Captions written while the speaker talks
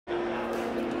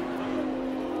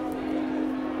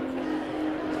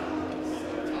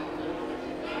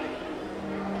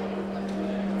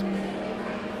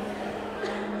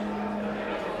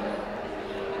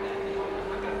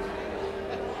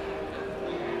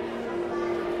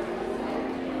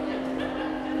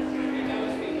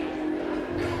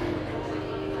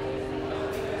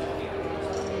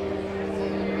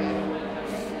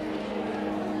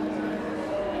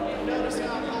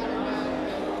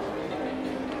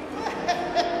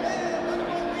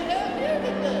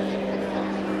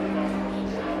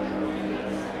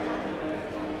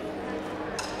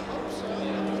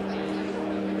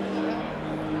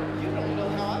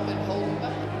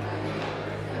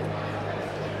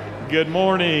Good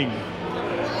morning.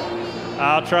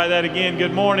 I'll try that again.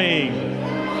 Good morning.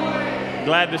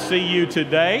 Glad to see you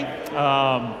today.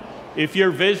 If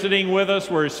you're visiting with us,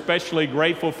 we're especially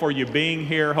grateful for you being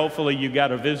here. Hopefully you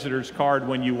got a visitor's card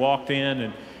when you walked in,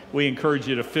 and we encourage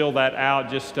you to fill that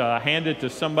out. Just hand it to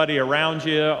somebody around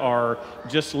you, or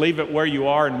just leave it where you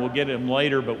are and we'll get them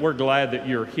later, but we're glad that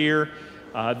you're here.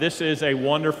 This is a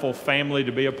wonderful family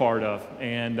to be a part of,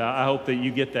 and I hope that you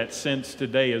get that sense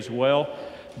today as well.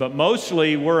 But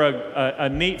mostly, we're a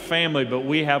neat family, but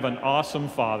we have an awesome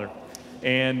Father,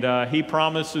 and He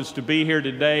promises to be here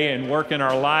today and work in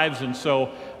our lives, and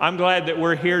so I'm glad that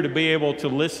we're here to be able to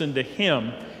listen to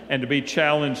Him and to be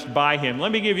challenged by Him.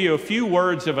 Let me give you a few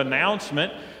words of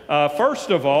announcement. First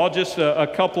of all, just a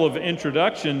couple of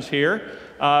introductions here.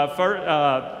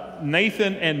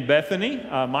 Nathan and Bethany,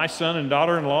 my son and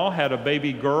daughter-in-law, had a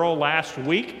baby girl last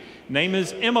week. Name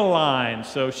is Emmeline.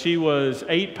 So she was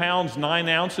 8 pounds, 9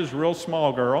 ounces, real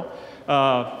small girl.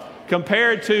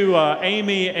 Compared to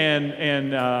Amy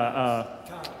and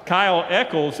Kyle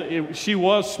Eccles, she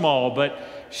was small, but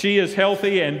she is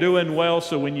healthy and doing well.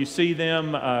 So when you see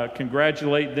them,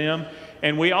 congratulate them.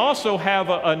 And we also have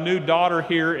a new daughter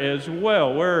here as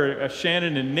well. We're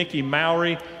Shannon and Nikki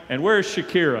Mowry. And where's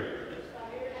Shakira?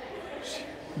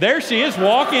 There she is,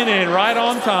 walking in right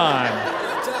on time.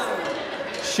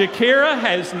 Shakira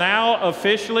has now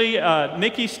officially,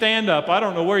 Nikki, stand up. I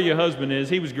don't know where your husband is.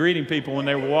 He was greeting people when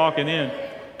they were walking in.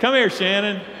 Come here,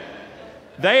 Shannon.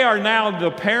 They are now the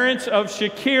parents of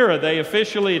Shakira. They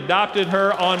officially adopted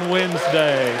her on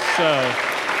Wednesday. So,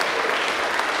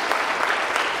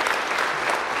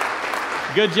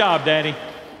 good job, Daddy.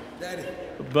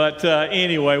 But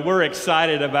anyway, we're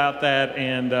excited about that,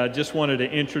 and just wanted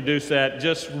to introduce that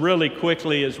just really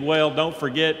quickly as well. Don't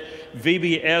forget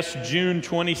VBS June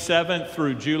 27th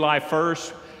through July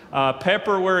 1st.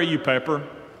 Pepper, where are you, Pepper?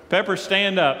 Pepper,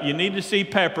 stand up. You need to see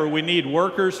Pepper. We need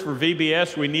workers for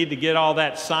VBS. We need to get all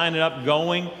that signing up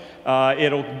going.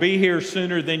 It'll be here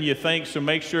sooner than you think, so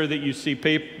make sure that you see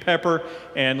Pepper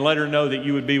and let her know that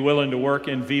you would be willing to work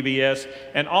in VBS.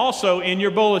 And also in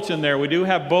your bulletin there, we do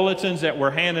have bulletins that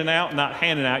we're handing out, not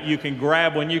handing out, you can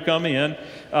grab when you come in.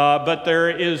 But there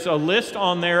is a list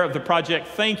on there of the project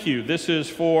Thank You. This is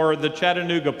for the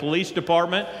Chattanooga Police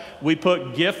Department. We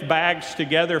put gift bags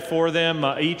together for them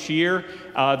each year.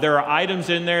 There are items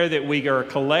in there that we are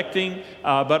collecting,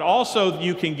 but also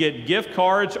you can get gift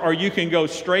cards, or you can go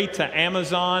straight to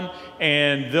Amazon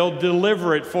and they'll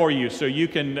deliver it for you. So you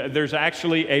can, there's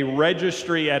actually a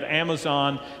registry at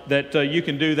Amazon that you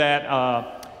can do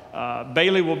that.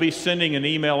 Bailey will be sending an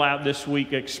email out this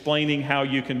week explaining how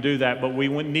you can do that, but we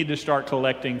need to start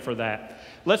collecting for that.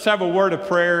 Let's have a word of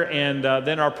prayer, and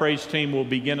then our praise team will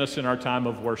begin us in our time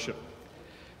of worship.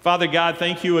 Father God,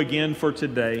 thank you again for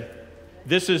today.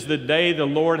 This is the day the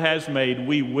Lord has made.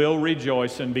 We will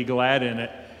rejoice and be glad in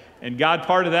it. And God,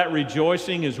 part of that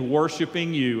rejoicing is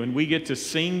worshiping you, and we get to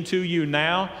sing to you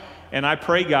now. And I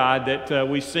pray, God, that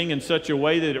we sing in such a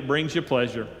way that it brings you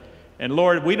pleasure. And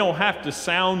Lord, we don't have to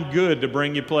sound good to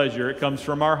bring you pleasure. It comes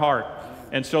from our heart.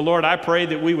 And so, Lord, I pray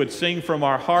that we would sing from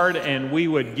our heart, and we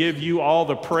would give you all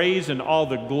the praise and all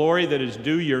the glory that is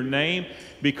due your name,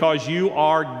 because you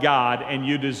are God and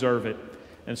you deserve it.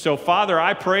 And so, Father,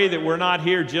 I pray that we're not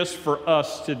here just for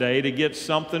us today to get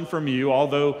something from you,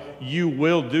 although you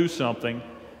will do something.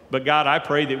 But God, I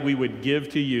pray that we would give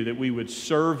to you, that we would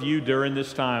serve you during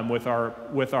this time with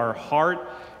our heart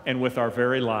and with our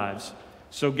very lives.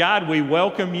 So God, we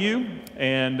welcome you,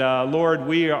 and Lord,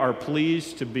 we are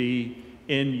pleased to be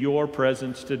in your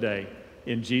presence today.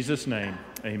 In Jesus' name,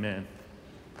 amen.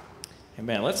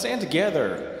 Amen. Let's stand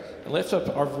together and lift up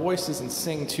our voices and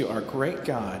sing to our great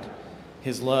God.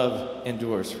 His love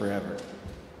endures forever.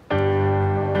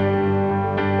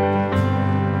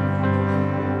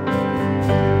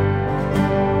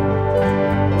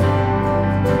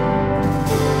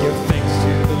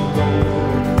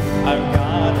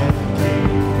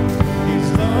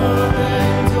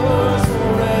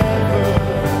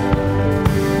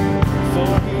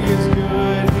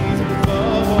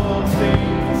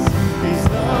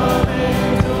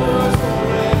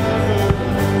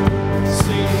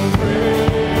 Sing praise.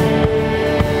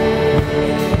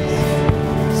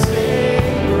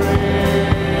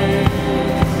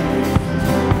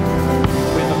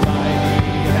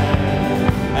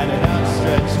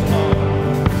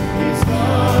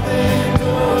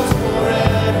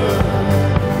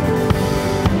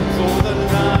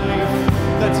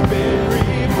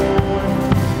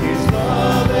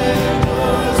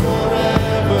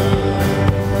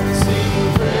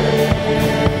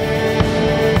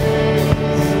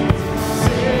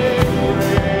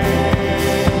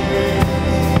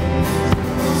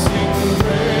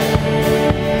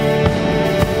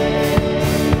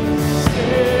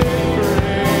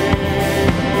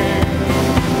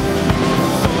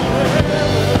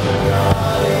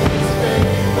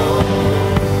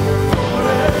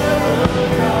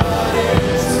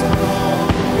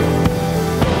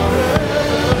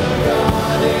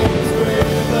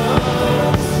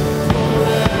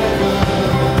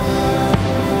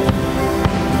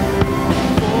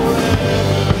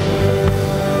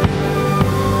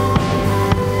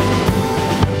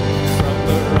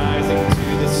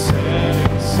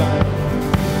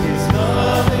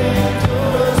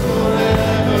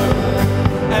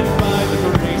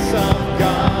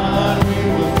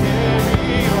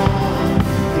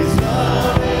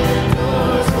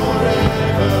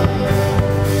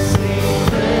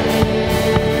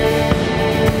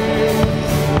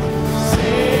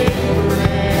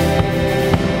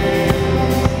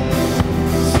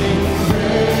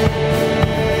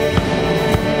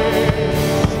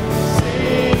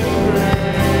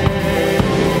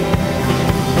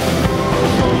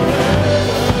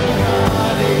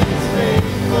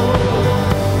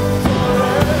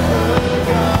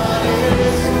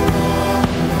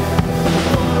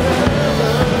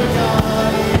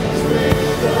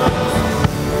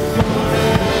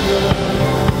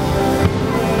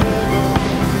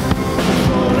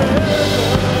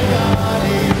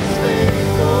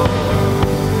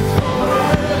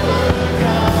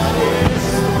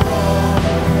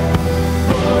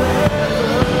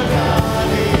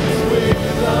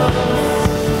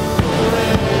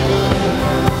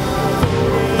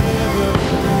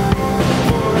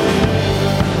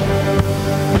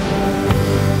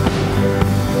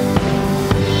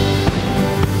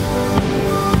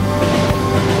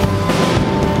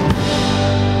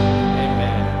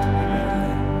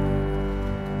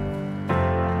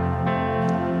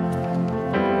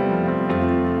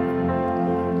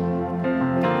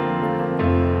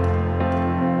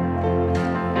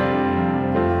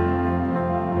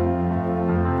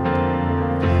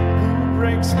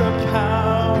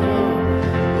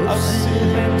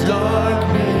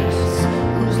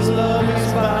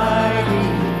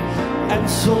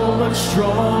 so much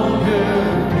stronger,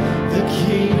 the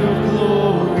King of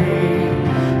glory,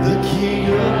 the King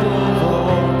above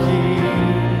all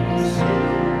kings,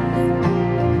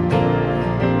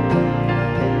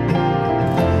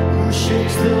 who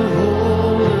shakes the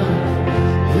whole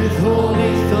earth with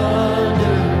holy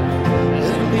thunder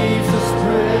and leaves us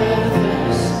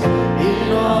breathless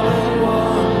in awe and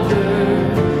wonder,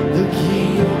 the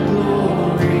King of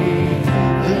glory,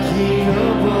 the King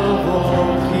above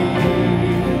all kings.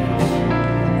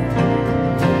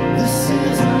 This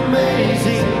is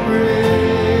amazing grace.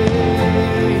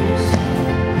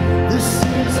 This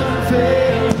is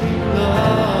unfailing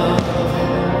love,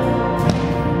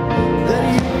 that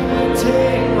you would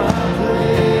take my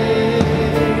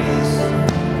place,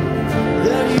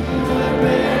 that you would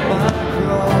bear my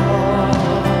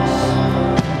cross,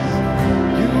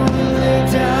 you would lay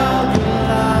down your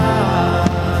life,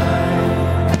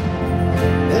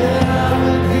 that I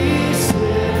would be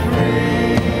set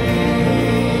free.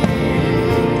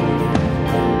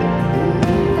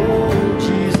 Oh,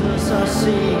 Jesus, I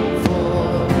sing for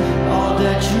all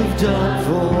that you've done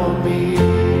for me.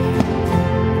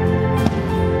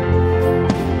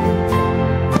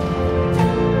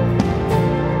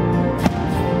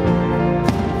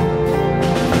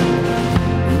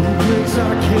 Who brings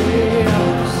our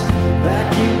chaos back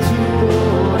into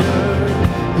order?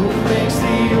 Who makes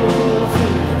the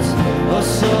orphans a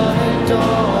son and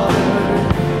daughter?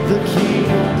 The King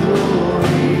of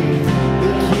glory,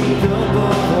 the King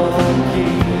above all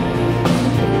kings.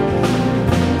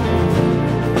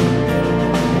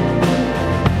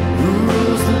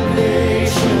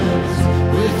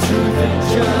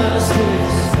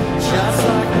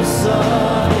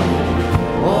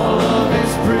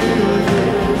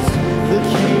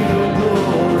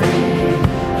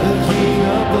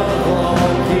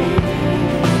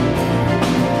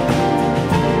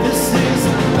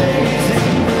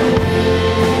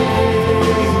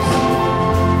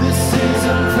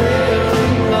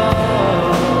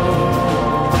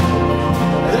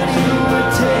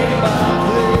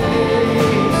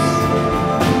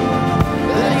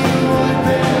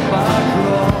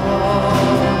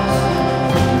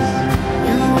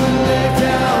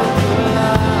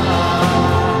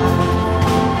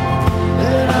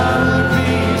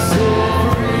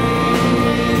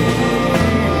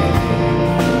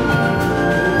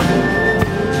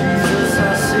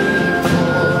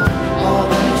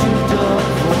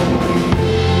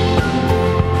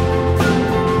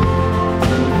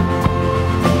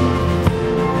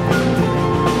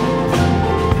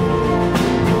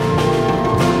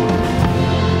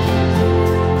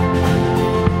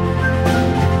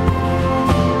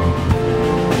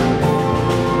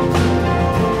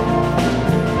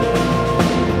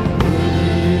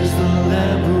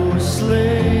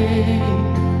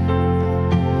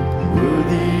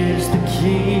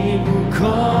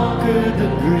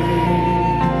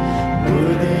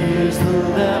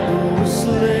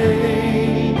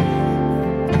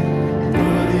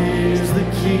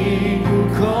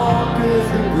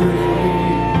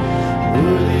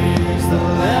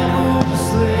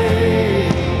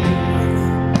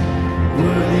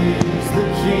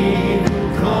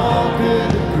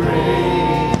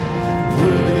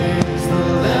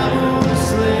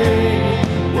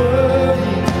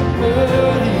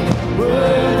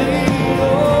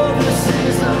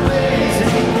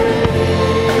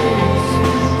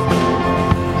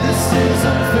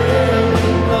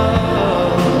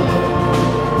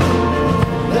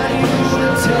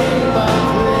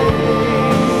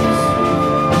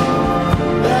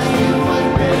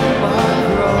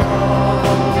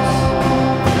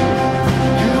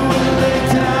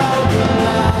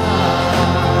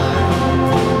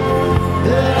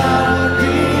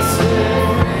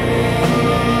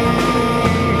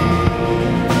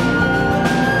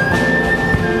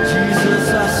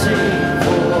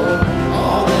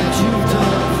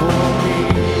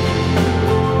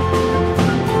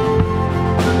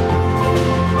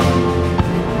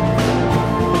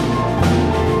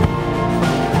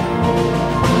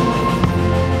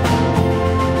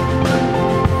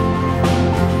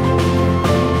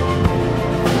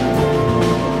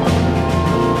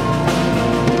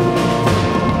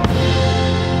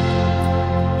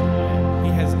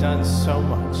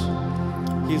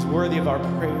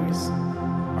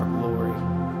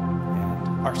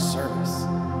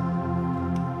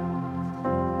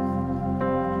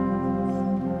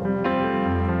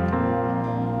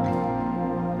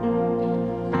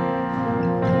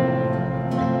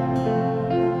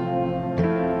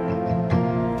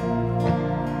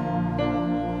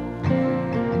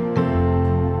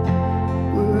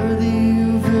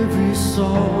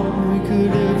 song we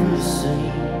could ever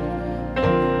sing.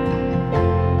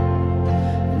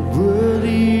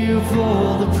 Worthy of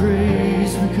all the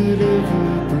praise we could ever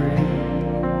bring.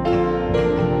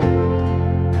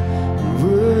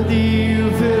 Worthy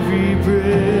of every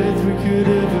breath we could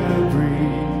ever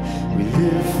breathe. We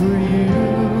live for you.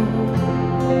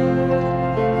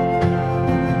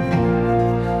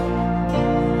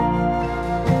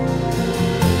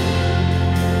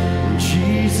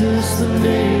 Jesus, the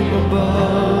name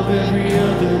above every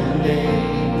other name.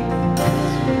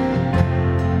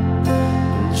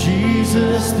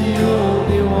 Jesus, the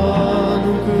only one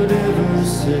who could ever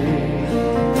save.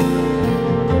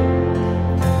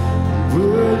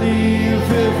 Worthy of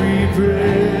every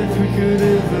breath we could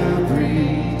ever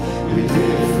breathe. We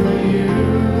live for you.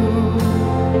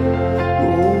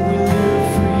 Oh, we live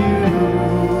for you.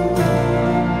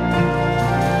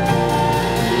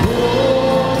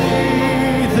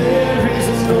 Holy, there is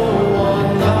no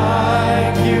one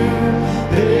like you.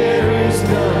 There is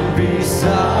none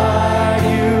beside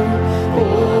you.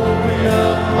 Open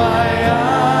up my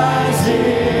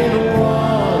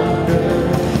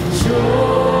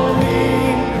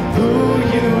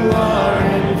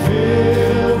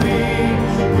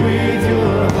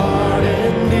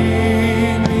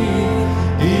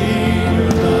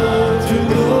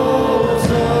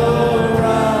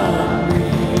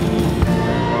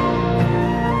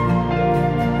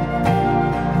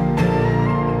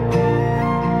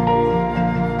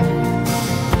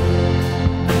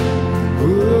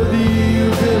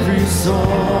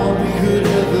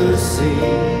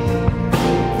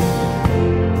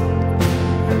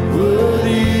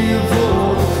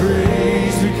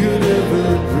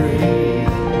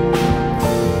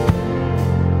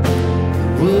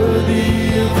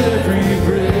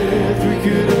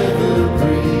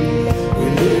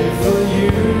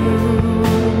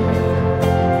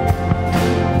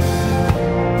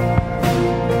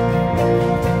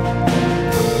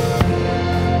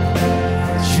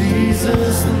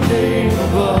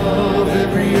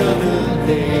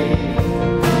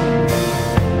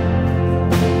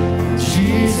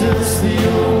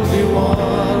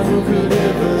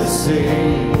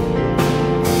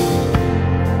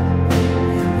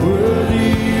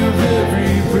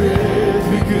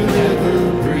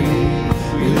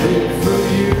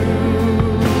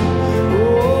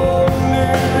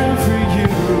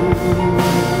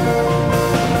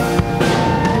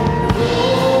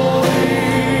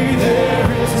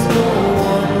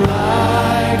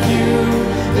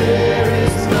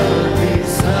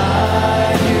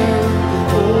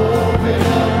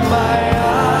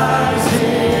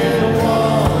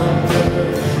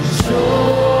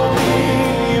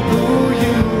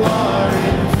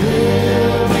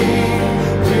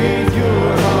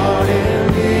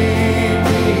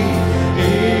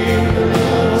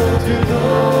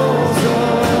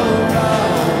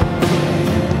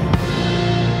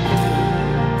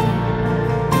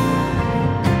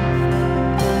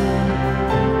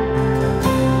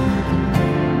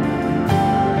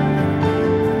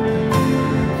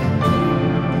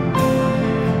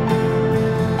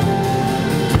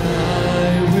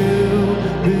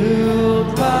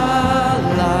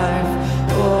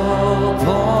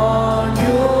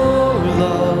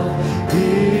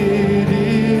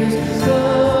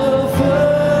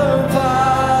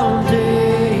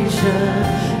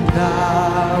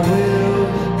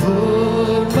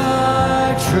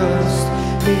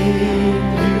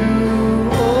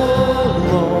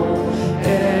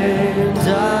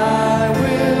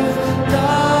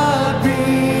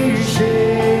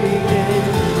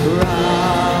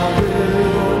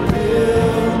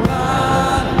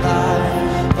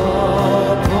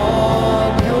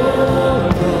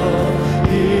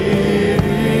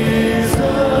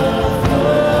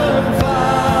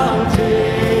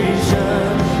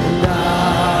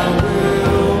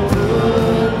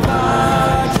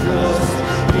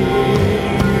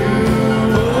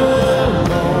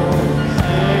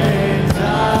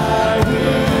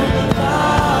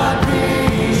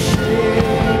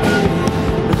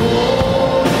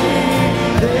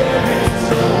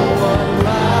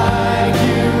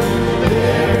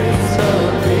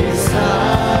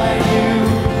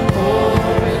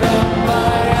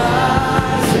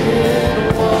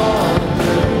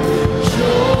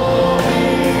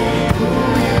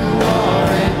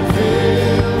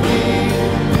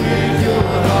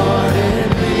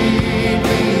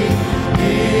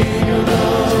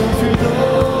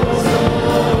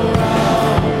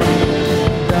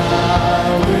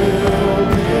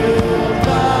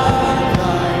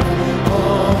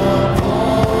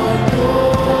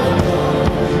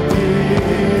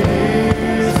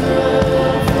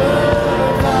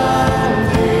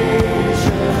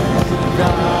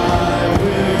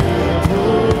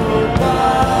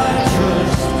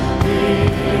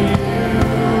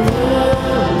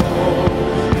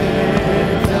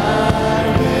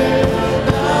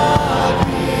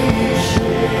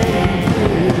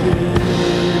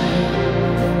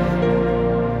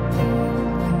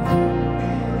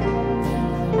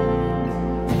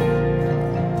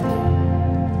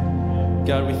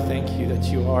God, we thank you that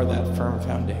you are that firm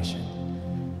foundation.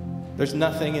 There's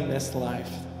nothing in this life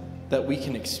that we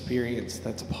can experience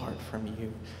that's apart from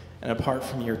you and apart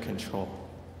from your control.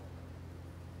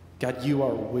 God, you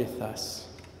are with us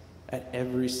at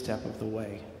every step of the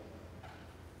way,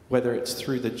 whether it's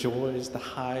through the joys, the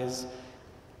highs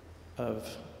of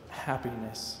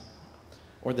happiness,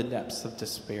 or the depths of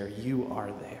despair. You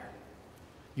are there.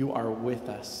 You are with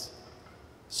us.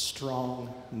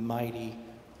 Strong, mighty,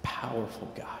 powerful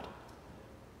God.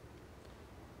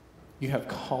 You have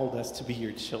called us to be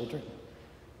your children.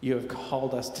 You have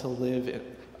called us to live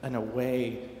in a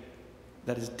way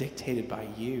that is dictated by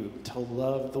you, to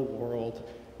love the world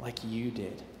like you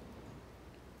did,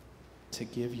 to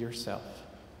give yourself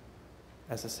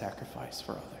as a sacrifice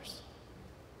for others.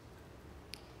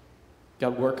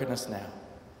 God, work in us now.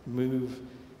 Move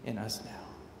in us now.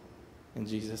 In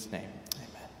Jesus' name,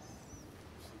 amen.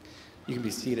 You can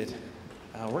be seated.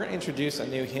 We're going to introduce a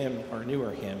new hymn, or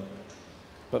newer hymn.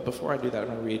 But before I do that, I'm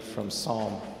going to read from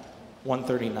Psalm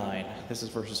 139. This is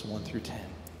verses 1 through 10.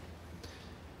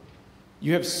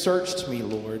 You have searched me,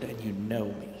 Lord, and you know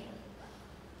me.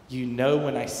 You know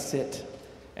when I sit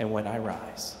and when I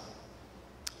rise.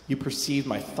 You perceive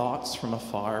my thoughts from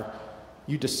afar.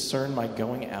 You discern my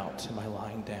going out and my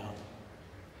lying down.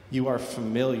 You are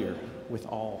familiar with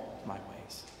all my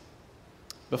ways.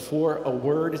 Before a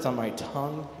word is on my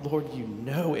tongue, Lord, you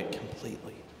know it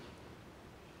completely.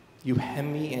 You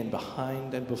hem me in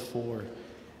behind and before,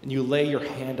 and you lay your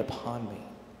hand upon me.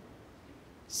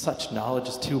 Such knowledge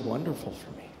is too wonderful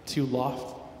for me, too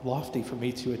lofty for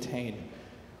me to attain.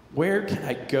 Where can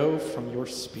I go from your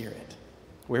spirit?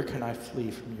 Where can I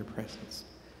flee from your presence?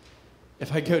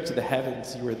 If I go to the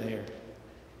heavens, you are there.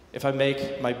 If I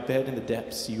make my bed in the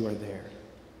depths, you are there.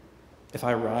 If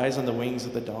I rise on the wings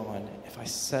of the dawn, if I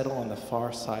settle on the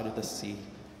far side of the sea,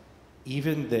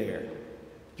 even there,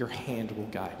 your hand will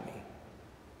guide me.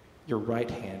 Your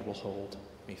right hand will hold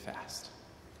me fast.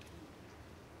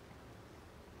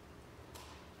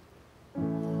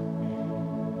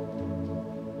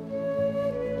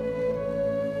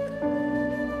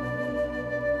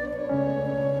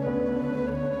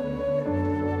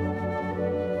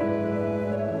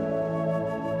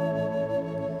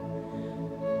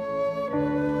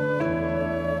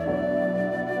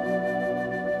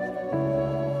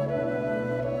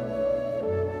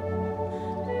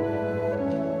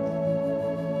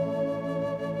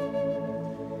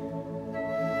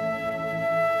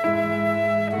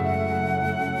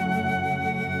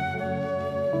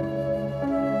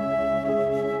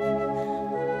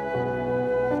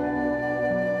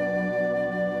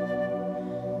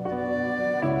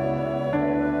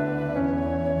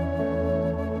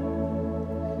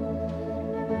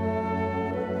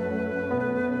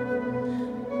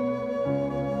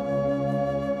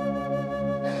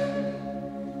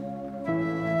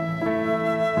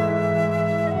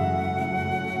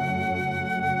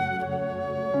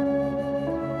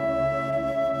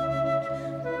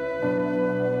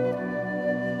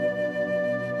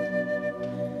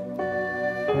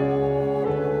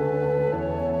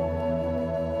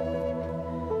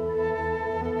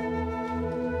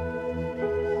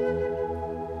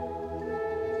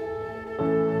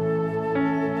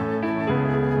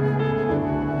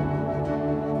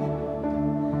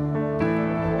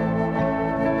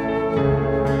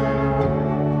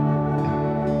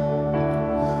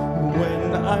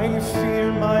 I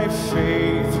fear my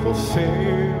faith will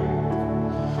fail,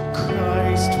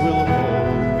 Christ will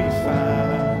hold me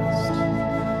fast.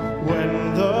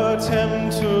 When the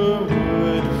tempter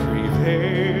would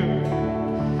prevail,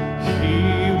 he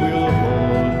will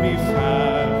hold me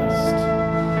fast.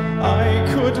 I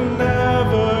could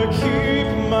never keep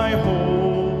my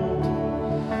hold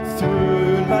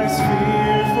through life's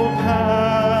fearful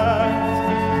path,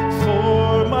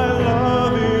 for my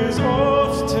love is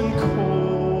often cold.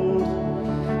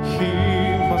 He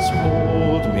must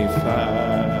hold me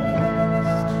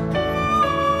fast.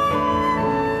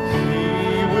 He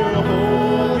will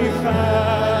hold me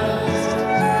fast.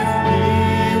 He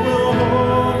will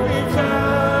hold me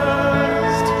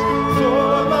fast.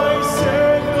 For my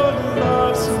Savior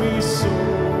loves me so.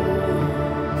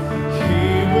 He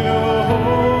will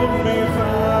hold me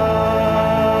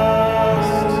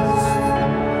fast.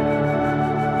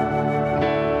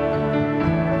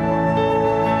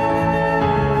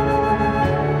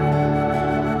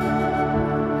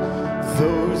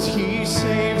 Those he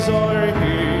saves are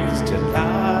his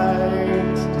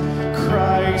delight.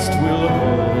 Christ will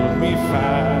hold me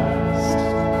fast.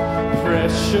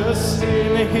 Precious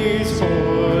in his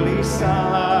holy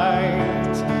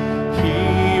sight,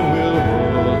 he will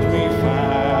hold me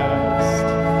fast.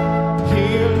 He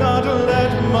not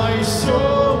let my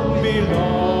soul be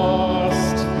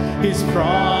lost. His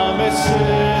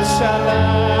promises shall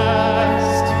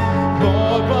last,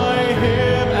 bought by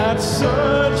him at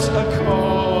such a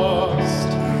cost.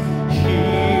 He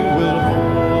will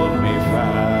hold me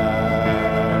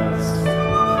fast.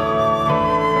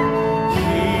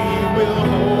 He will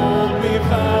hold me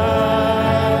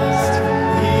fast.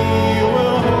 He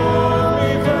will hold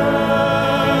me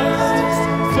fast.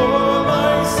 For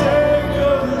my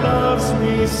Savior loves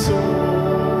me so.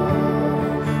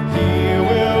 He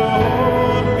will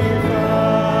hold me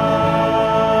fast.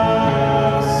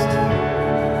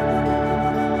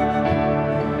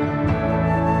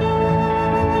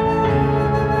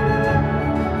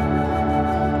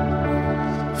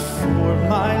 For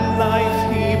my life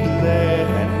he bled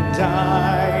and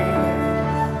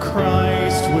died.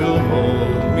 Christ will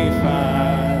hold me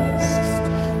fast.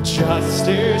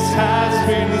 Justice has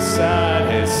been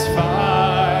satisfied.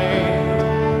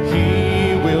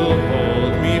 He will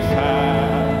hold me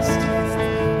fast.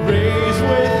 Raised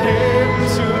with him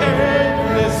to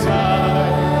endless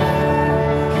life.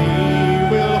 He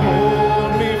will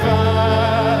hold me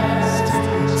fast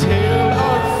till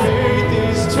our faith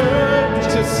is turned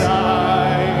to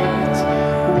sight.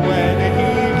 When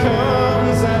he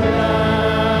comes at last,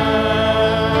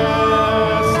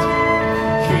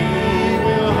 he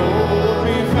will hold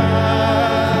me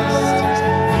fast.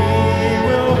 He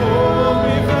will hold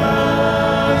me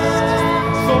fast.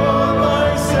 For my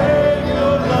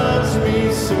Savior loves me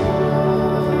so.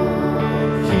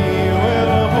 He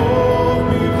will hold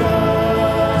me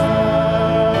fast.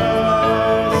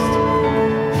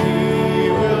 He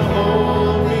will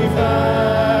hold me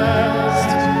fast.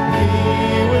 He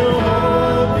will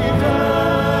hold me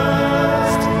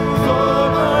fast. For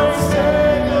my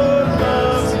Savior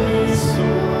loves me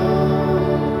so.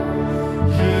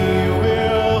 He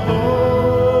will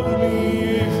hold me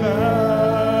fast.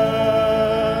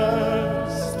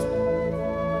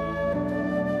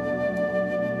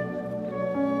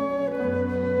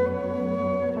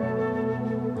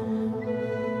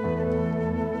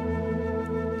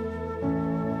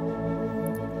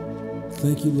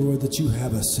 Thank you, Lord, that you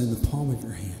have us in the palm of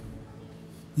your hand.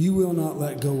 You will not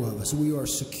let go of us. We are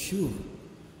secure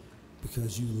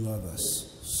because you love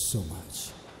us so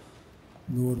much.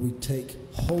 Lord, we take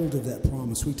hold of that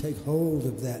promise. We take hold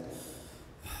of that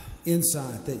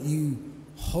insight that you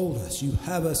hold us. You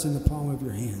have us in the palm of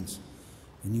your hands,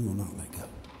 and you will not let go.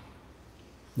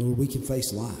 Lord, we can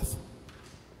face life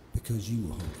because you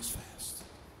will hold us fast.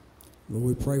 Lord,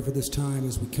 we pray for this time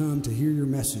as we come to hear your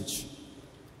message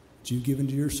that you've given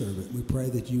to your servant. We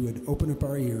pray that you would open up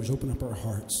our ears, open up our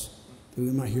hearts, that we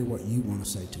might hear what you want to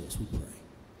say to us. We pray.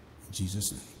 In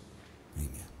Jesus' name,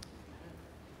 amen.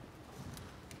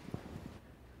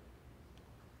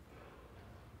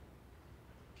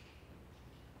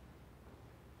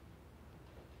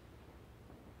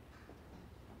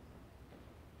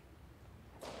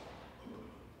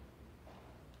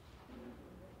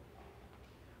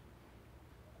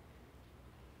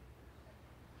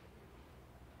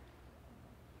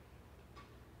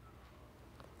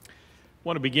 I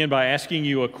want to begin by asking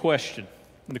you a question.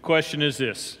 And the question is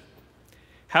this: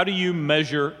 how do you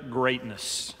measure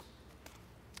greatness?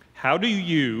 How do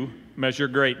you measure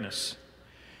greatness?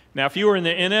 Now, if you were in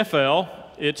the NFL,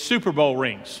 it's Super Bowl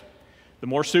rings. The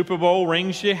more Super Bowl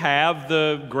rings you have,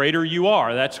 the greater you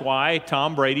are. That's why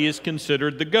Tom Brady is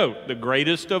considered the GOAT, the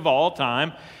greatest of all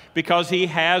time, because he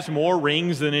has more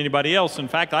rings than anybody else. In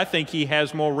fact, I think he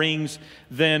has more rings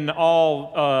than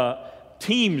all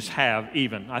teams have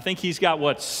even. I think he's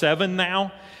got, 7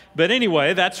 now? But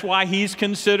anyway, that's why he's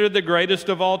considered the greatest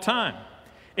of all time.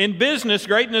 In business,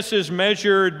 greatness is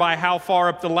measured by how far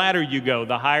up the ladder you go.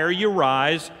 The higher you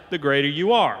rise, the greater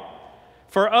you are.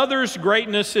 For others,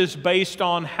 greatness is based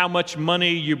on how much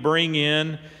money you bring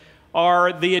in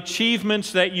or the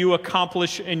achievements that you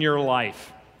accomplish in your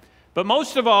life. But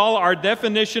most of all, our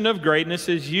definition of greatness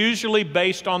is usually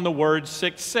based on the word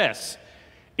success.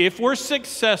 If we're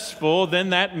successful,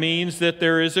 then that means that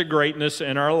there is a greatness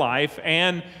in our life,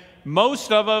 and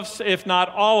most of us, if not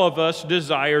all of us,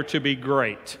 desire to be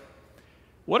great.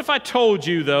 What if I told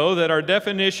you, though, that our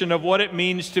definition of what it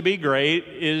means to be great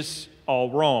is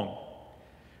all wrong?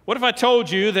 What if I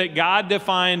told you that God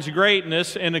defines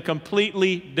greatness in a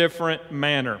completely different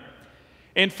manner?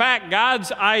 In fact,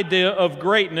 God's idea of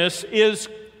greatness is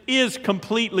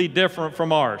completely different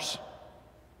from ours.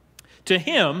 To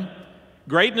Him,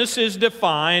 greatness is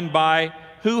defined by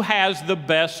who has the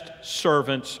best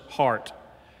servant's heart.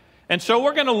 And so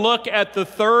we're going to look at the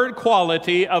third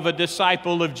quality of a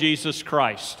disciple of Jesus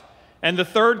Christ. And the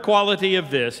third quality of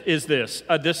this is this: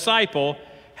 a disciple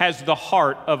has the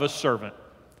heart of a servant.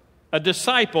 A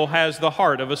disciple has the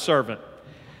heart of a servant.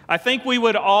 I think we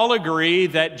would all agree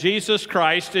that Jesus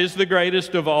Christ is the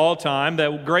greatest of all time,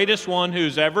 the greatest one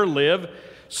who's ever lived.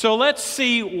 So let's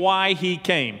see why he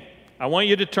came. I want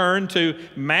you to turn to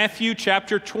Matthew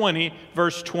chapter 20,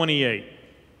 verse 28.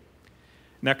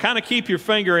 Now kind of keep your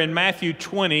finger in Matthew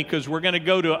 20 because we're going to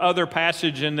go to other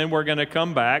passage and then we're going to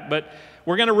come back. But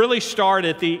we're going to really start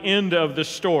at the end of the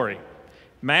story.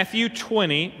 Matthew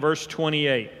 20, verse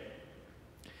 28.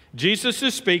 Jesus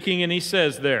is speaking and he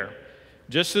says there,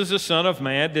 "Just as the Son of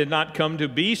Man did not come to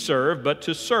be served, but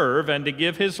to serve and to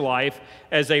give his life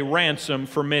as a ransom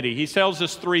for many." He tells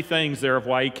us three things there of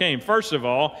why he came. First of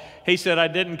all, he said, "I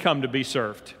didn't come to be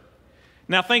served."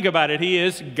 Now think about it. He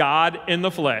is God in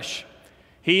the flesh.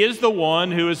 He is the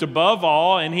one who is above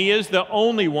all, and he is the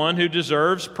only one who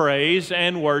deserves praise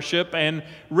and worship and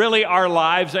really our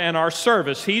lives and our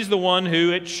service. He's the one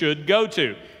who it should go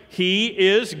to. He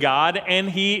is God,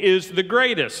 and he is the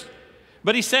greatest.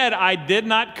 But he said, "I did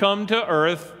not come to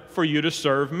earth for you to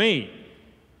serve me."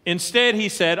 Instead, he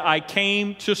said, "I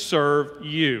came to serve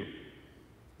you."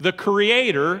 The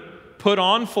Creator put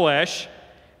on flesh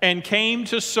and came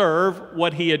to serve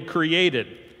what he had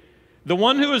created. The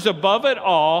one who is above it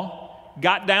all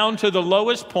got down to the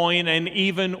lowest point and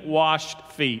even washed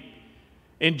feet.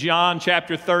 In John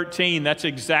chapter 13, that's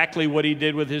exactly what he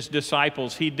did with his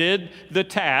disciples. He did the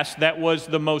task that was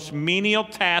the most menial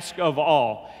task of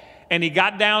all. And he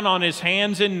got down on his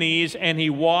hands and knees and he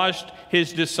washed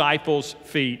his disciples'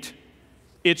 feet.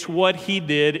 It's what he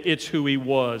did, it's who he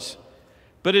was.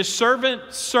 But his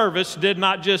servant service did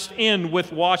not just end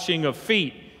with washing of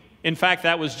feet. In fact,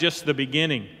 that was just the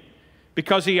beginning.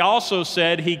 Because he also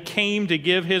said he came to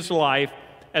give his life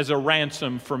as a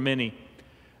ransom for many.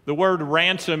 The word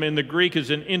ransom in the Greek is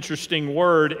an interesting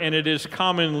word, and it is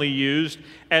commonly used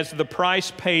as the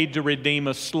price paid to redeem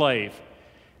a slave.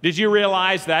 Did you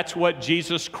realize that's what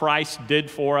Jesus Christ did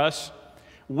for us?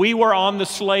 We were on the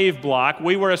slave block.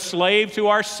 We were a slave to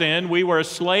our sin. We were a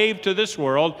slave to this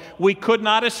world. We could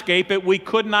not escape it. We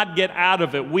could not get out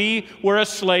of it. We were a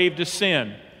slave to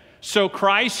sin. So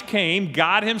Christ came,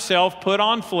 God himself put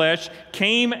on flesh,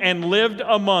 came and lived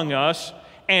among us,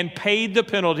 and paid the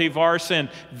penalty for our sin.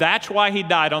 That's why he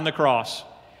died on the cross.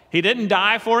 He didn't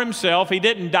die for himself. He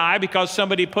didn't die because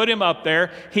somebody put him up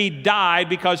there. He died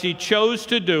because he chose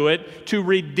to do it to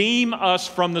redeem us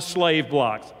from the slave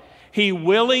blocks. He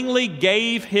willingly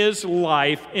gave his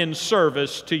life in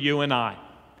service to you and I.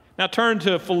 Now turn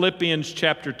to Philippians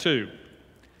chapter 2.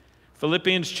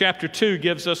 Philippians chapter 2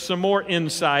 gives us some more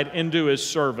insight into his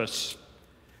service.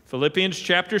 Philippians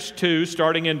chapter 2,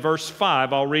 starting in verse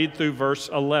 5, I'll read through verse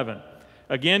 11.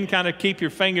 Again, kind of keep your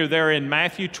finger there in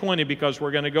Matthew 20 because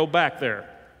we're going to go back there.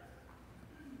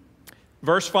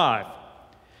 Verse 5,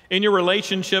 "In your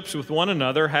relationships with one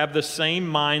another, have the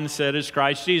same mindset as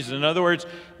Christ Jesus." In other words,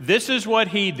 this is what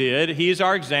he did. He is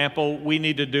our example. We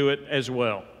need to do it as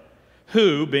well.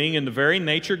 "Who, being in the very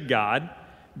nature God,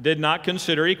 did not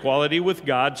consider equality with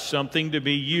God something to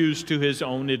be used to his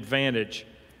own advantage.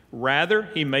 Rather,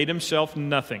 he made himself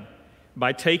nothing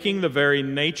by taking the very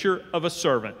nature of a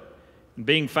servant.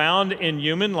 Being found in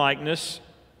human likeness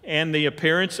and the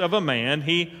appearance of a man,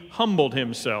 he humbled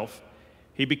himself.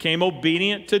 He became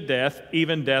obedient to death,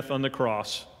 even death on the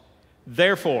cross.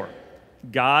 Therefore,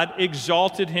 God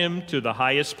exalted him to the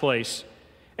highest place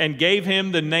and gave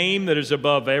him the name that is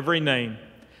above every name,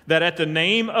 that at the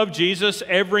name of Jesus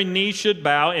every knee should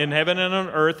bow in heaven and on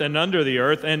earth and under the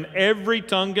earth, and every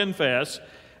tongue confess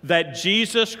that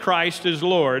Jesus Christ is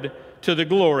Lord, to the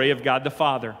glory of God the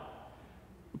Father."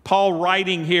 Paul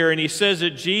writing here, and he says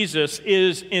that Jesus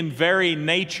is in very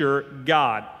nature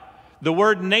God. The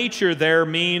word nature there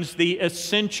means the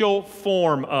essential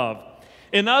form of.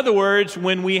 In other words,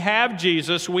 when we have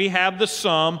Jesus, we have the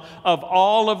sum of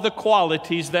all of the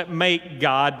qualities that make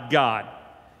God God.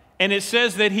 And it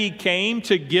says that he came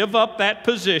to give up that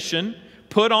position,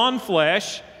 put on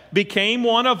flesh, became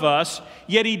one of us,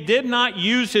 yet he did not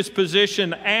use his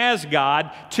position as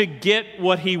God to get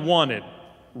what he wanted.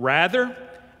 Rather,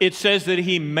 it says that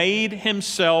he made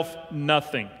himself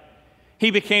nothing. He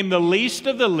became the least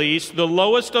of the least, the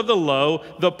lowest of the low,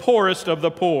 the poorest of the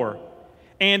poor.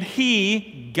 And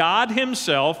he, God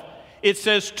himself, it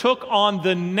says, took on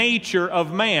the nature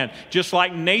of man. Just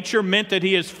like nature meant that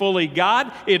he is fully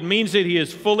God, it means that he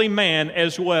is fully man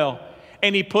as well.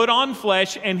 And he put on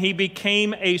flesh and he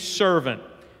became a servant.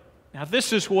 Now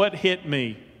this is what hit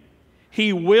me.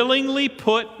 He willingly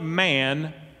put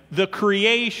man, the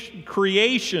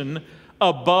creation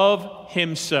above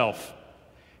himself.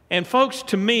 And folks,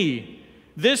 to me,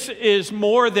 This is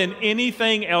more than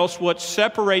anything else what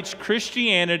separates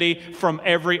Christianity from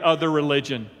every other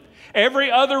religion.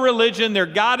 Every other religion, their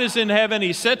God is in heaven,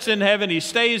 He sits in heaven, He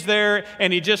stays there,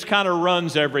 and He just kind of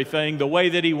runs everything the way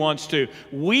that He wants to.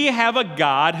 We have a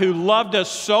God who loved us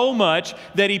so much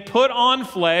that He put on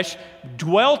flesh,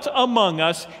 dwelt among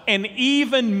us, and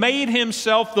even made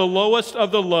Himself the lowest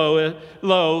of the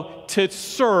low to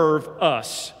serve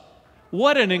us.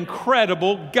 What an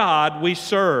incredible God we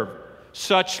serve.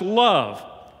 Such love,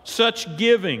 such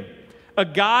giving. A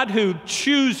God who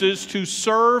chooses to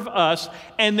serve us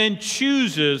and then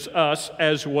chooses us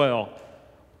as well.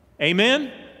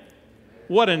 Amen?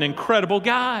 What an incredible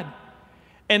God.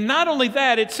 And not only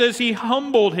that, it says He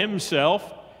humbled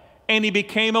Himself and He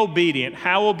became obedient.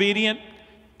 How obedient?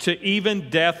 To even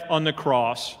death on the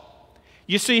cross.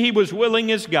 You see, He was willing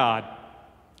as God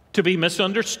to be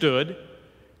misunderstood,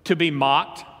 to be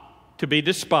mocked, to be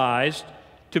despised,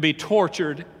 to be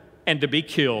tortured, and to be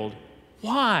killed.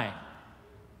 Why?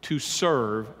 To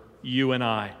serve you and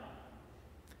I.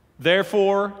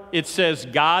 Therefore, it says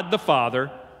God the Father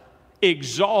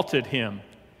exalted Him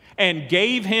and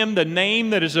gave Him the name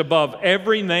that is above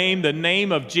every name, the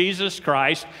name of Jesus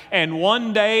Christ. And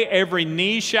one day every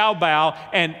knee shall bow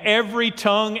and every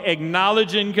tongue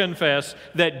acknowledge and confess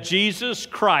that Jesus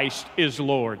Christ is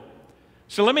Lord.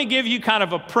 So let me give you kind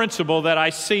of a principle that I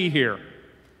see here.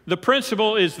 The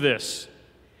principle is this.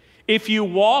 If you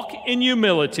walk in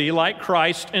humility like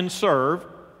Christ and serve,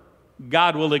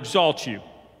 God will exalt you.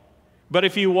 But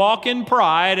if you walk in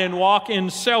pride and walk in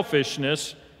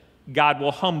selfishness, God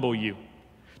will humble you.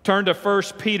 Turn to 1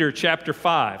 Peter chapter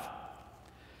 5.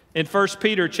 In 1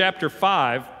 Peter chapter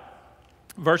 5,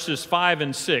 verses 5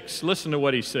 and 6, listen to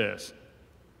what he says.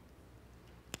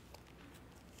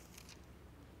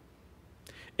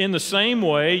 In the same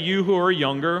way, you who are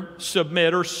younger,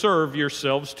 submit or serve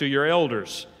yourselves to your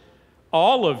elders.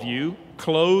 All of you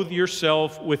clothe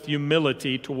yourself with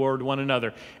humility toward one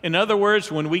another. In other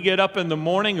words, when we get up in the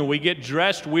morning and we get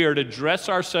dressed, we are to dress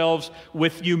ourselves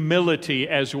with humility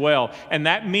as well. And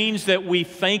that means that we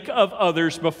think of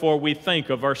others before we think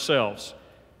of ourselves.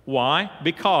 Why?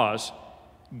 Because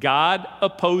God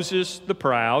opposes the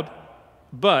proud,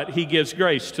 but He gives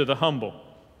grace to the humble.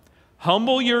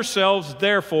 Humble yourselves,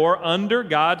 therefore, under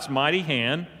God's mighty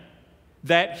hand,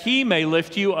 that He may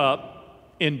lift you up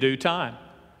in due time.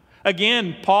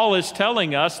 Again, Paul is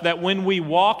telling us that when we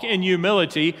walk in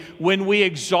humility, when we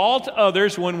exalt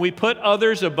others, when we put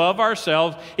others above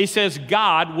ourselves, he says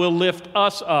God will lift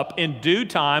us up in due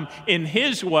time in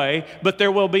His way, but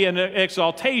there will be an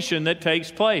exaltation that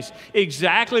takes place.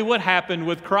 Exactly what happened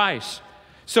with Christ.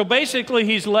 So basically,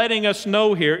 he's letting us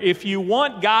know here, if you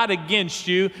want God against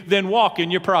you, then walk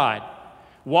in your pride.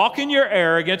 Walk in your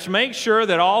arrogance. Make sure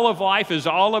that all of life is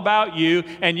all about you,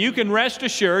 and you can rest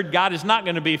assured God is not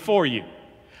going to be for you.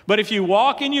 But if you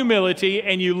walk in humility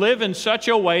and you live in such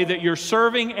a way that you're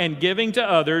serving and giving to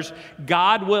others,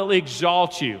 God will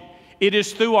exalt you. It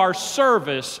is through our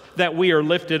service that we are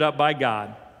lifted up by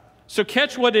God. So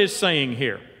catch what it is saying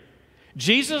here.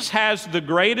 Jesus has the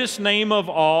greatest name of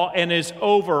all and is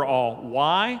over all.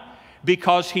 Why?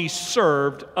 Because He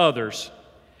served others.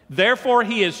 Therefore,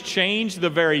 He has changed the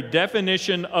very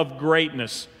definition of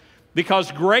greatness, because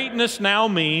greatness now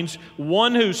means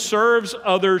one who serves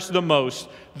others the most.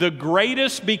 The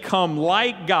greatest become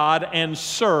like God and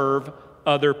serve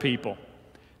other people.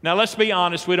 Now, let's be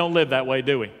honest, we don't live that way,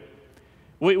 do we?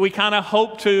 We kind of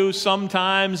hope to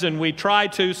sometimes, and we try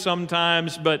to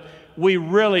sometimes, but we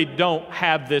really don't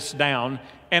have this down,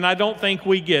 and I don't think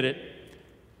we get it.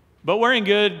 But we're in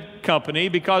good company,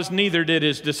 because neither did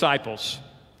His disciples.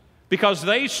 Because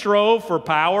they strove for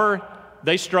power,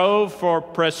 they strove for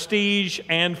prestige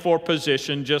and for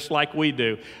position, just like we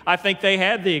do. I think they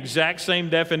had the exact same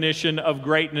definition of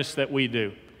greatness that we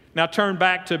do. Now turn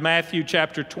back to Matthew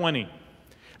chapter 20.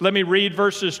 Let me read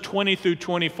verses 20 through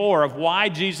 24 of why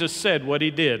Jesus said what He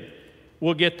did.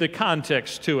 We'll get the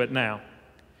context to it now.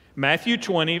 Matthew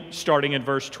 20, starting in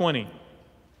verse 20.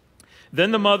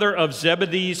 Then the mother of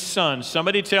Zebedee's sons.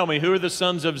 Somebody tell me, who are the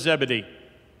sons of Zebedee?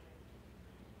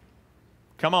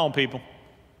 Come on, people.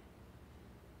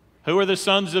 Who are the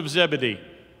sons of Zebedee?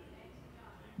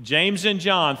 James and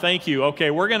John. Thank you. Okay,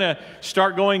 we're going to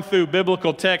start going through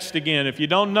biblical text again. If you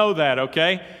don't know that,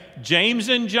 okay? James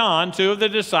and John, two of the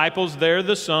disciples, they're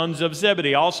the sons of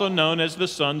Zebedee, also known as the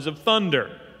sons of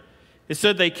thunder. It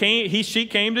said she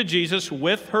came to Jesus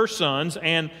with her sons,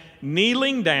 and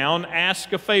kneeling down,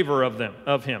 asked a favor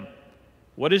of him.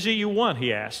 What is it you want?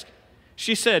 He asked.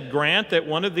 She said, grant that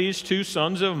one of these two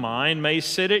sons of mine may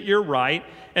sit at your right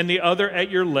and the other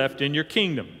at your left in your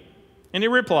kingdom. And he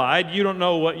replied, "You don't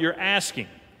know what you're asking.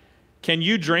 Can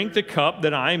you drink the cup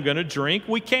that I am going to drink?"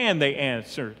 "We can," they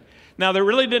answered. Now, they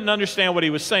really didn't understand what he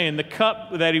was saying. The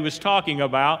cup that he was talking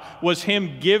about was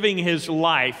him giving his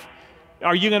life.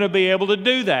 Are you going to be able to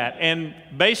do that? And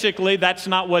basically, that's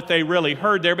not what they really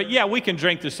heard there. But yeah, we can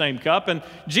drink the same cup. And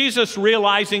Jesus,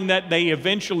 realizing that they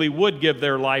eventually would give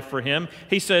their life for him,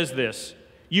 he says this,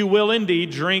 "You will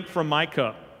indeed drink from my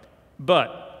cup,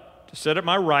 but to sit at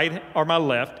my right or my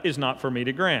left is not for me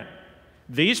to grant.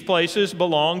 These places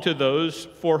belong to those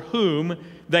for whom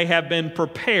they have been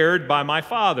prepared by my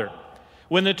Father."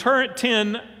 When the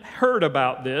 10 heard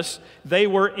about this, they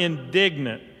were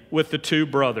indignant with the two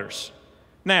brothers.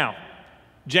 Now,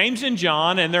 James and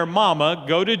John and their mama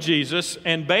go to Jesus,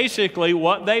 and basically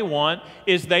what they want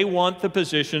is they want the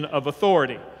position of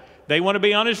authority. They want to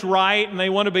be on his right and they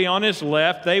want to be on his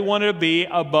left. They want to be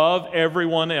above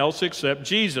everyone else except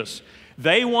Jesus.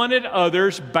 They wanted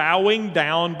others bowing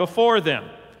down before them.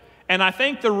 And I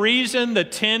think the reason the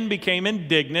 10 became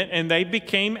indignant and they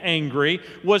became angry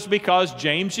was because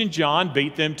James and John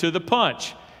beat them to the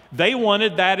punch. They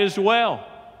wanted that as well.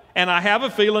 And I have a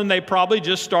feeling they probably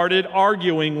just started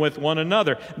arguing with one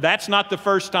another. That's not the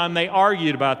first time they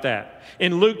argued about that.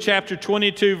 In Luke chapter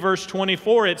 22, verse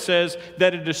 24, it says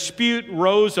that a dispute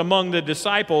rose among the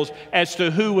disciples as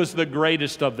to who was the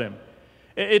greatest of them.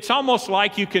 It's almost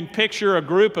like you can picture a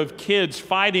group of kids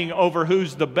fighting over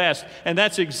who's the best. And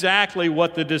that's exactly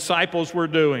what the disciples were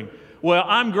doing. "Well,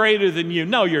 I'm greater than you."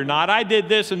 "No, you're not. I did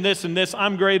this and this and this.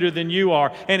 I'm greater than you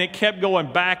are." And it kept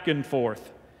going back and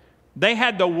forth. They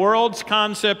had the world's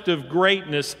concept of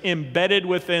greatness embedded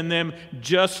within them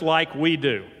just like we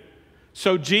do.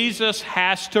 So Jesus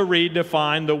has to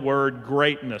redefine the word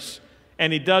greatness.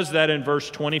 And he does that in verse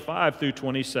 25 through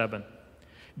 27.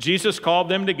 Jesus called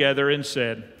them together and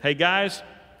said, "Hey guys,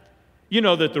 you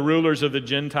know that the rulers of the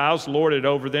Gentiles lord it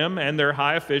over them, and their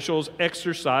high officials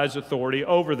exercise authority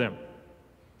over them.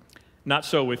 Not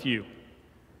so with you.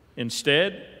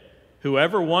 Instead,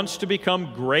 whoever wants to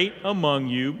become great among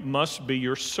you must be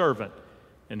your servant,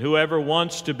 and whoever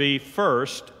wants to be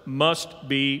first must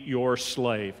be your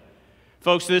slave."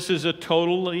 Folks, this is a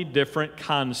totally different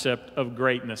concept of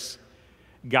greatness.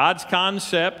 God's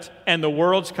concept and the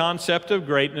world's concept of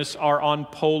greatness are on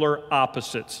polar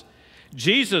opposites.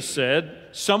 Jesus said,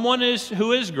 "Someone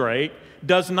who is great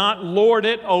does not lord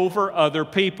it over other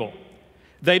people."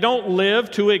 They don't live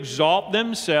to exalt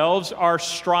themselves or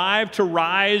strive to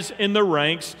rise in the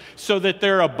ranks so that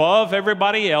they're above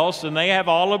everybody else and they have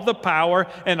all of the power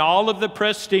and all of the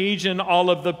prestige and all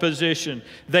of the position.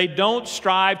 They don't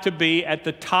strive to be at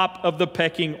the top of the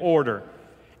pecking order.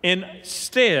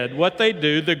 Instead, what they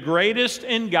do, the greatest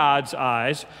in God's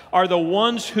eyes, are the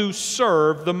ones who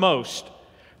serve the most.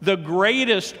 The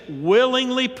greatest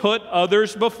willingly put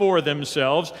others before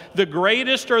themselves. The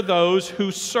greatest are those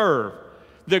who serve.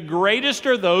 The greatest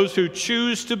are those who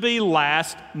choose to be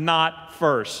last, not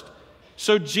first.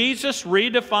 So Jesus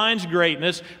redefines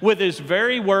greatness with his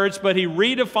very words, but he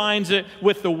redefines it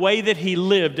with the way that he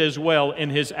lived as well in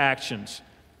his actions.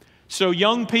 So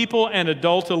young people and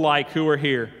adults alike who are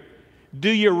here, do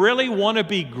you really want to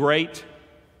be great?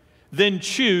 Then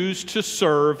choose to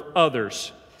serve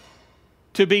others.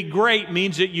 To be great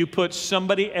means that you put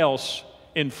somebody else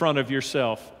in front of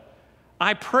yourself.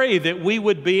 I pray that we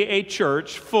would be a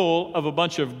church full of a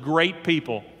bunch of great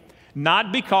people,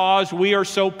 not because we are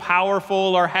so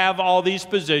powerful or have all these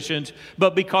positions,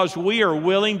 but because we are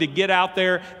willing to get out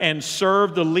there and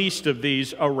serve the least of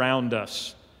these around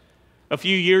us. A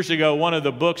few years ago, one of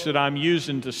the books that I'm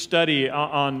using to study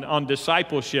on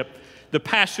discipleship, the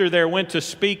pastor there went to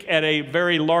speak at a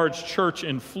very large church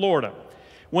in Florida.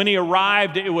 When he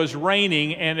arrived, it was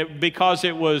raining, and because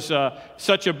it was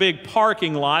such a big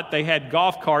parking lot, they had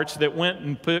golf carts that went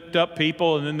and picked up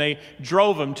people, and then they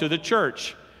drove them to the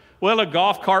church. Well, a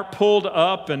golf cart pulled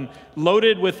up, and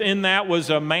loaded within that was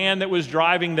a man that was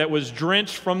driving that was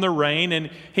drenched from the rain, and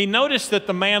he noticed that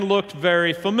the man looked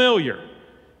very familiar.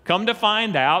 Come to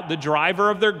find out, the driver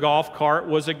of their golf cart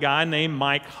was a guy named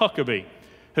Mike Huckabee,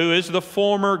 who is the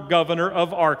former governor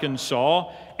of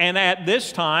Arkansas, and at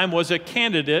this time was a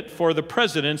candidate for the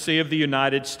presidency of the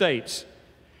United States.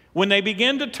 When they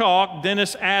began to talk,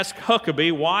 Dennis asked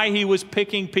Huckabee why he was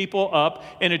picking people up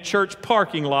in a church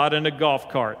parking lot in a golf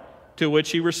cart, to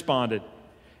which he responded,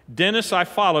 "Dennis, I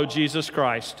follow Jesus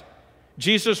Christ.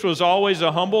 Jesus was always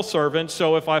a humble servant,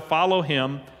 so if I follow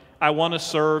him, I want to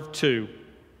serve too."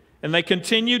 And they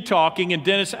continued talking, and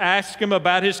Dennis asked him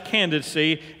about his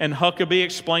candidacy, and Huckabee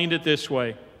explained it this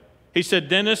way. He said,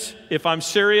 "Dennis, if I'm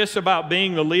serious about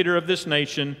being the leader of this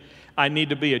nation, I need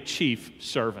to be a chief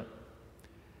servant."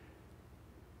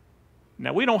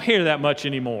 Now, we don't hear that much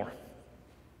anymore.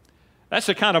 That's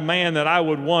the kind of man that I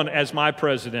would want as my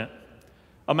president.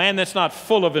 A man that's not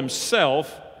full of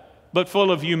himself, but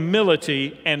full of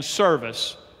humility and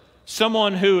service.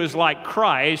 Someone who is like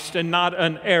Christ and not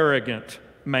an arrogant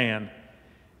man.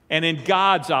 And in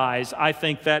God's eyes, I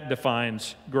think that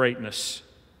defines greatness.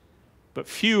 But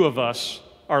few of us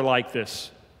are like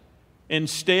this.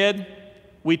 Instead,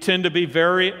 we tend to be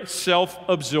very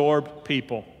self-absorbed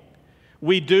people.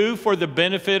 We do for the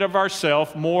benefit of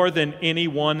ourselves more than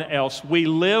anyone else. We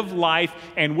live life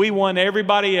and we want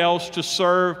everybody else to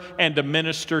serve and to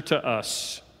minister to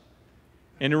us.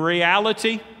 In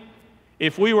reality,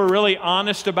 if we were really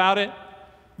honest about it,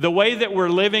 the way that we're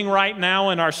living right now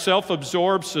in our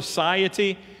self-absorbed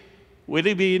society,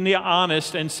 we'd be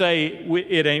honest and say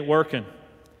it ain't working.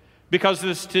 Because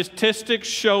the statistics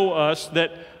show us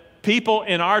that people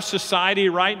in our society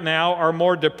right now are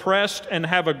more depressed and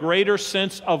have a greater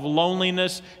sense of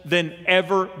loneliness than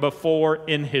ever before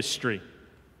in history.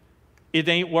 It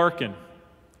ain't working.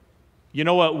 You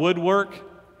know what would work?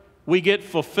 We get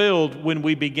fulfilled when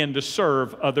we begin to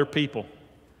serve other people.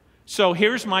 So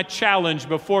here's my challenge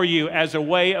before you as a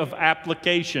way of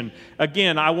application.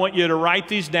 Again, I want you to write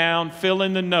these down, fill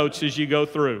in the notes as you go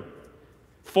through.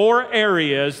 4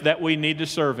 areas that we need to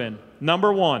serve in.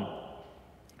 Number 1,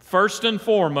 first and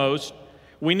foremost,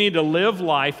 we need to live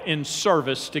life in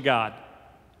service to God.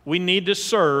 We need to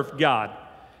serve God.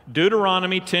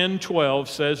 Deuteronomy 10:12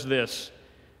 says this,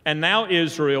 "And now,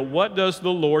 Israel, what does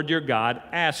the Lord your God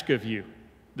ask of you?"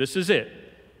 This is it.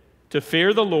 "To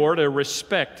fear the Lord or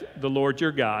respect the Lord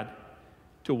your God,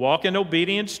 to walk in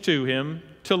obedience to him,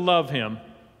 to love him,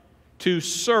 to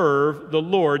serve the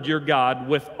Lord your God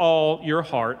with all your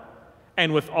heart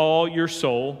and with all your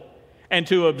soul, and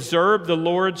to observe the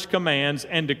Lord's commands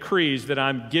and decrees that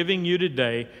I'm giving you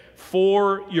today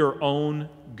for your own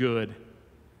good."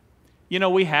 You know,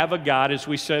 we have a God, as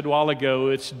we said a while ago,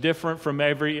 it's different from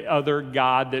every other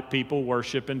God that people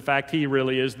worship. In fact, he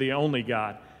really is the only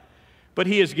God. But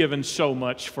he has given so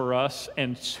much for us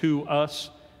and to us.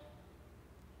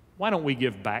 Why don't we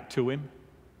give back to him?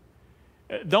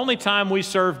 The only time we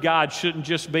serve God shouldn't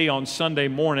just be on Sunday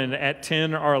morning at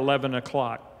 10 or 11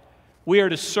 o'clock. We are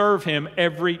to serve him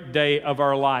every day of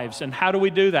our lives. And how do we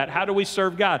do that? How do we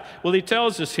serve God? Well, he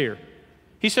tells us here.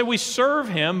 He said we serve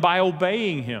him by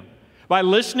obeying him, by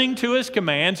listening to his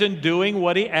commands and doing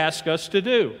what he asks us to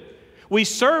do. We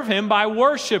serve him by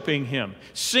worshiping him,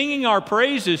 singing our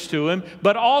praises to him,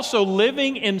 but also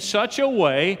living in such a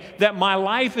way that my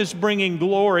life is bringing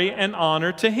glory and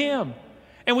honor to him.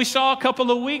 And we saw a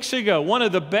couple of weeks ago, one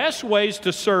of the best ways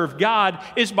to serve God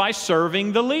is by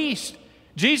serving the least.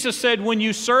 Jesus said, when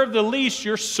you serve the least,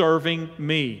 you're serving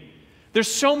me.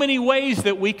 There's so many ways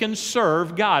that we can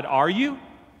serve God. Are you?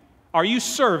 Are you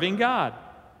serving God?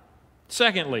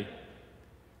 Secondly,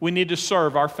 we need to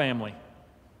serve our family.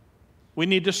 We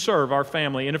need to serve our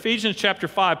family. In Ephesians chapter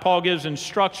 5, Paul gives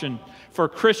instruction for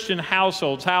Christian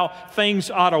households, how things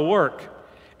ought to work.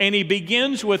 And he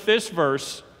begins with this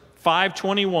verse,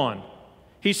 5:21.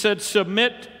 He said,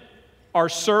 "Submit or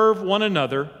serve one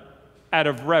another out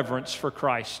of reverence for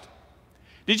Christ."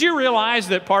 Did you realize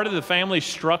that part of the family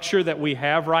structure that we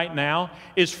have right now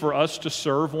is for us to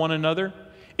serve one another?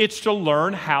 It's to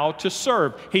learn how to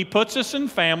serve. He puts us in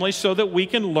families so that we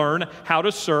can learn how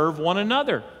to serve one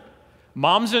another.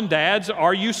 Moms and dads,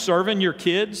 are you serving your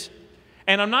kids?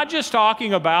 And I'm not just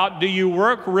talking about, do you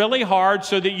work really hard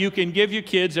so that you can give your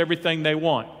kids everything they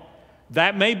want?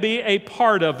 That may be a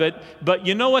part of it, but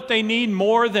you know what they need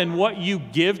more than what you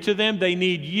give to them? They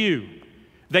need you.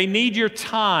 They need your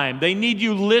time. They need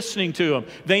you listening to them.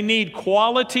 They need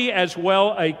quality as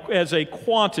well as a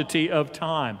quantity of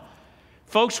time.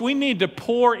 Folks, we need to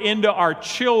pour into our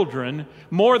children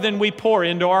more than we pour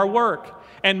into our work.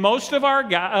 And most of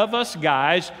us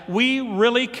guys, we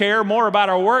really care more about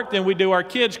our work than we do our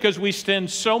kids because we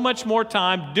spend so much more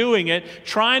time doing it,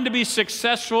 trying to be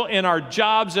successful in our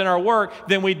jobs and our work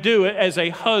than we do it as a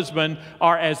husband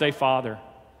or as a father.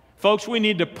 Folks, we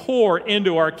need to pour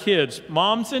into our kids.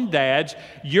 Moms and dads,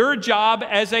 your job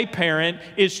as a parent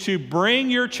is to bring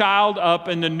your child up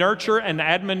in the nurture and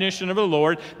admonition of the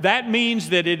Lord. That means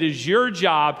that it is your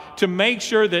job to make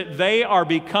sure that they are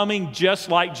becoming just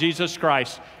like Jesus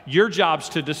Christ. Your job's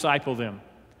to disciple them.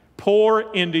 Pour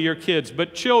into your kids.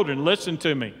 But children, listen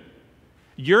to me.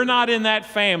 You're not in that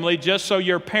family just so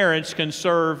your parents can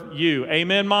serve you.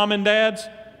 Amen, mom and dads?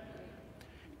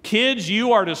 Kids,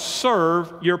 you are to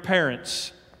serve your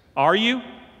parents. Are you?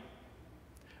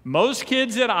 Most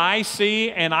kids that I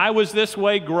see, and I was this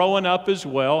way growing up as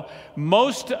well,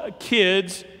 most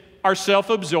kids are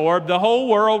self-absorbed. The whole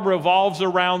world revolves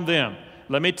around them.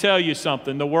 let me tell you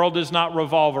something. The world does not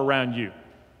revolve around you.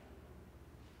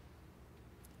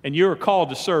 And you are called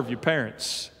to serve your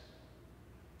parents.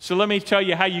 So let me tell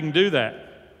you how you can do that.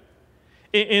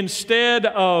 Instead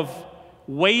of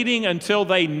waiting until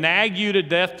they nag you to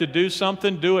death to do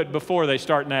something, do it before they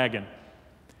start nagging.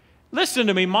 Listen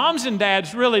to me, moms and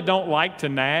dads really don't like to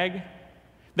nag.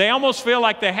 They almost feel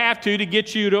like they have to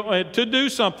get you to do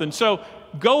something. So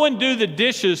go and do the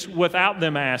dishes without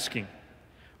them asking.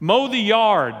 Mow the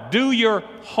yard. Do your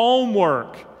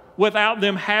homework without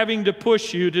them having to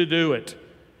push you to do it.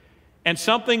 And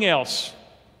something else,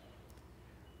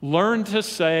 learn to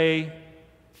say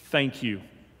thank you.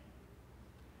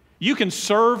 You can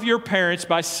serve your parents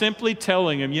by simply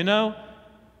telling them,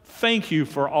 thank you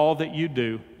for all that you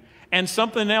do. And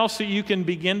something else that you can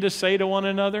begin to say to one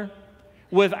another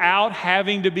without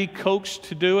having to be coaxed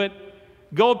to do it.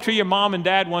 Go up to your mom and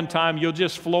dad one time, you'll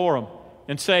just floor them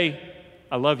and say,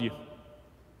 I love you.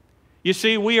 You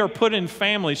see, we are put in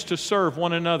families to serve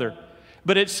one another,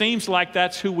 but it seems like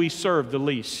that's who we serve the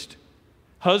least.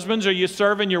 Husbands, are you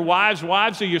serving your wives?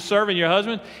 Wives, are you serving your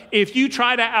husbands? If you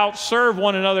try to outserve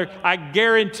one another, I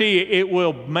guarantee you it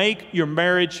will make your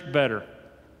marriage better.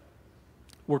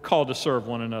 We're called to serve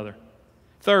one another.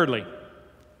 Thirdly,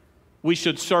 we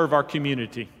should serve our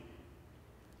community.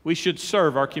 We should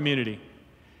serve our community.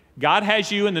 God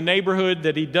has you in the neighborhood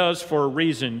that He does for a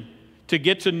reason, to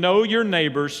get to know your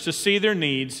neighbors, to see their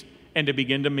needs, and to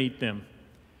begin to meet them.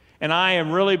 And I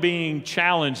am really being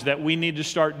challenged that we need to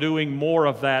start doing more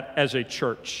of that as a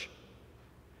church.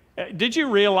 Did you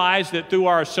realize that through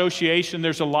our association,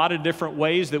 there's a lot of different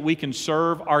ways that we can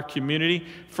serve our community?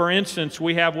 For instance,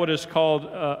 we have what is called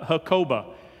Hakoba,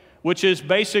 which is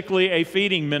basically a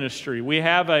feeding ministry. We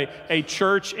have a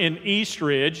church in East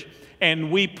Ridge,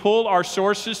 and we pull our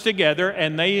sources together,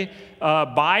 and they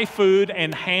buy food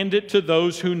and hand it to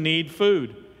those who need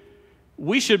food.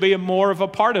 We should be more of a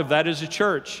part of that as a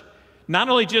church. Not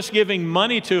only just giving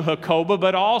money to Hakoba,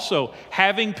 but also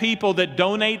having people that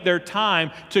donate their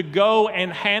time to go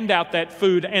and hand out that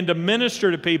food and to minister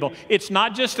to people. It's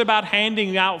not just about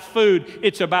handing out food,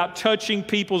 it's about touching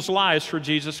people's lives for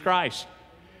Jesus Christ.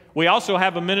 We also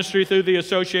have a ministry through the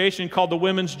association called the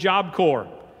Women's Job Corps.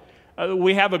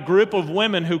 We have a group of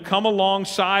women who come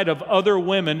alongside of other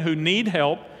women who need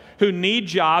help, who need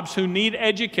jobs, who need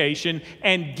education,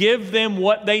 and give them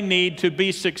what they need to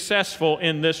be successful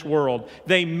in this world.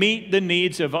 They meet the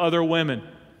needs of other women.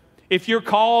 If you're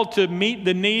called to meet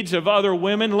the needs of other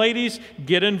women, ladies,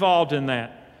 get involved in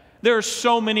that. There are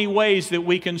so many ways that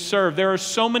we can serve. There are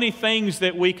so many things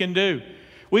that we can do.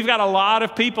 We've got a lot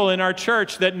of people in our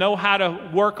church that know how to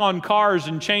work on cars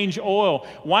and change oil.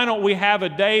 Why don't we have a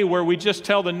day where we just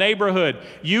tell the neighborhood,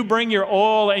 you bring your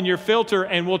oil and your filter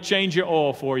and we'll change your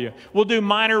oil for you. We'll do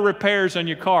minor repairs on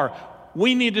your car.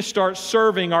 We need to start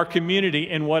serving our community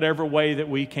in whatever way that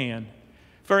we can.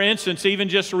 For instance, even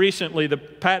just recently, the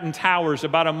Patton Towers,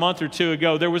 about a month or two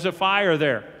ago, there was a fire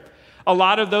there. A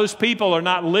lot of those people are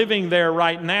not living there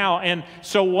right now, and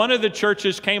so one of the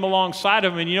churches came alongside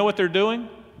of them, and you know what they're doing?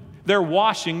 They're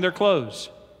washing their clothes.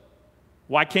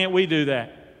 Why can't we do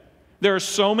that? There are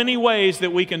so many ways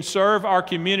that we can serve our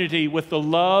community with the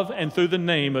love and through the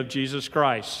name of Jesus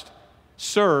Christ.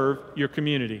 Serve your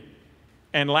community.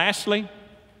 And lastly,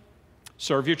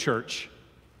 serve your church.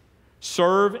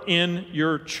 Serve in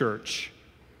your church.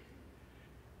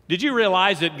 Did you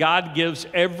realize that God gives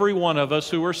every one of us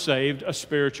who are saved a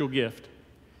spiritual gift?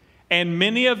 And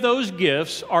many of those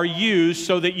gifts are used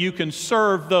so that you can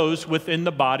serve those within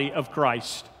the body of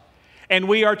Christ. And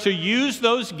we are to use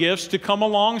those gifts to come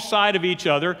alongside of each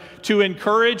other, to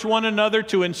encourage one another,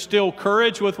 to instill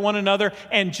courage with one another,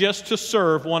 and just to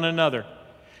serve one another.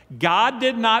 God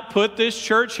did not put this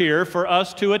church here for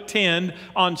us to attend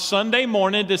on Sunday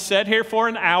morning, to sit here for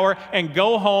an hour and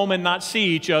go home and not see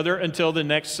each other until the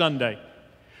next Sunday.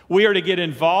 We are to get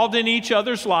involved in each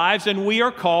other's lives, and we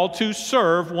are called to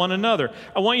serve one another.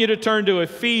 I want you to turn to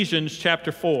Ephesians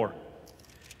chapter 4.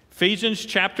 Ephesians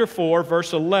chapter 4,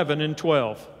 verse 11 and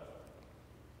 12.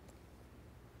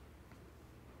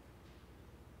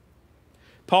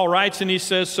 Paul writes and he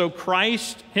says, so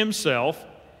Christ himself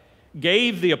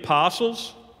gave the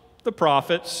apostles, the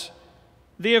prophets,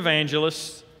 the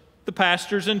evangelists, the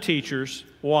pastors and teachers.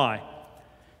 Why?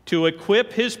 To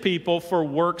equip his people for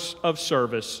works of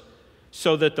service,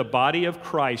 so that the body of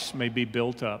Christ may be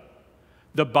built up.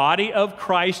 The body of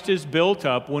Christ is built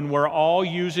up when we're all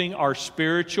using our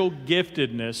spiritual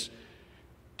giftedness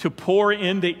to pour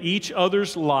into each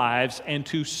other's lives and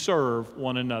to serve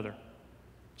one another.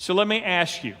 So let me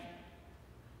ask you,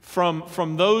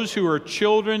 from those who are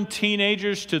children,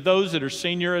 teenagers, to those that are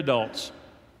senior adults,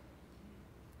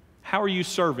 How are you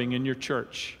serving in your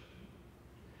church?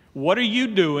 What are you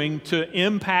doing to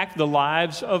impact the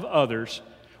lives of others?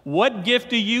 What gift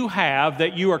do you have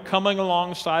that you are coming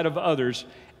alongside of others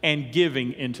and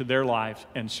giving into their lives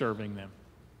and serving them?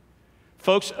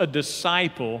 Folks, a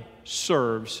disciple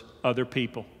serves other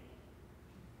people.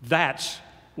 That's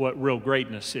what real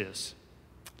greatness is.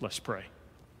 Let's pray.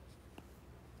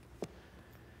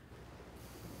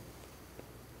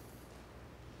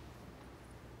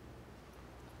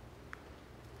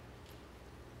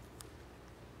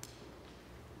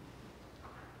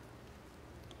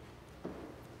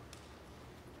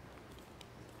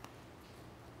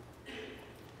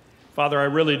 Father, I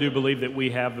really do believe that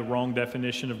we have the wrong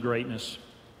definition of greatness.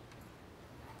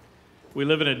 We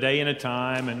live in a day and a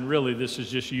time, and really this is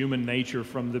just human nature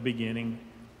from the beginning.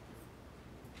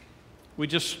 We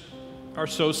just are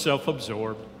so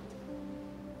self-absorbed.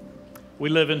 We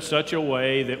live in such a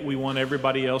way that we want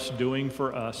everybody else doing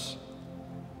for us.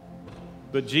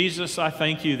 But Jesus, I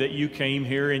thank you that you came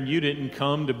here and you didn't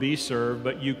come to be served,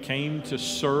 but you came to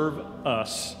serve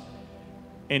us.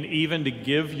 And even to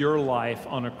give your life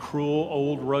on a cruel,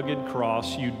 old, rugged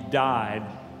cross, you died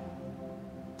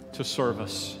to serve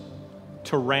us,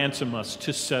 to ransom us,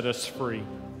 to set us free.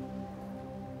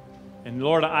 And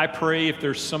Lord, I pray if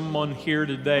there's someone here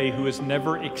today who has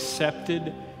never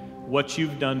accepted what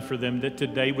you've done for them, that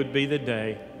today would be the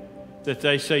day that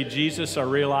they say, Jesus, I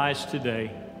realize today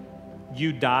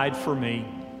you died for me.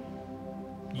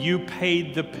 You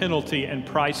paid the penalty and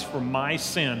price for my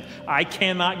sin. I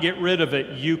cannot get rid of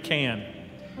it. You can.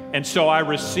 And so I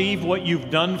receive what you've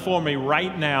done for me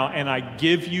right now, and I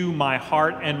give you my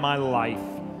heart and my life.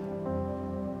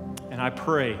 And I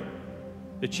pray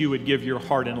that you would give your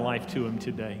heart and life to him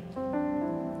today.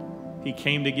 He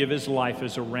came to give his life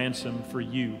as a ransom for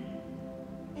you.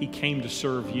 He came to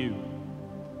serve you.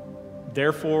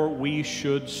 Therefore, we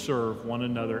should serve one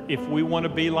another. If we want to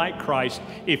be like Christ,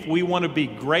 if we want to be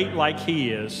great like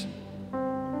he is,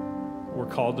 we're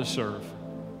called to serve.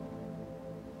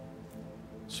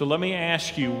 So let me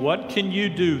ask you, what can you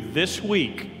do this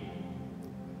week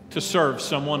to serve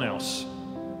someone else?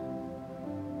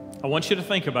 I want you to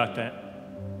think about that.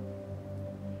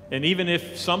 And even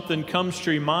if something comes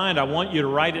to your mind, I want you to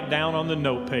write it down on the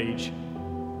note page.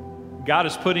 God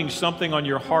is putting something on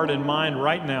your heart and mind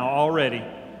right now already.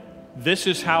 This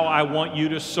is how I want you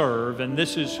to serve, and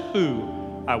this is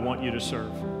who I want you to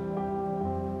serve.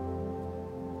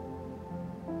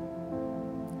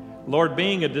 Lord,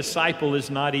 being a disciple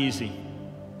is not easy.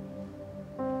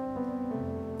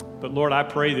 But Lord, I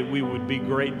pray that we would be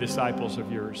great disciples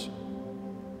of yours.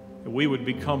 That we would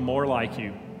become more like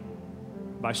you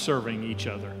by serving each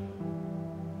other.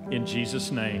 In Jesus'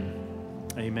 name,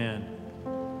 amen.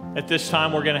 At this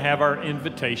time, we're going to have our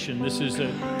invitation. This is a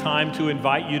time to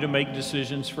invite you to make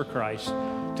decisions for Christ,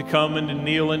 to come and to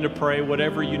kneel and to pray,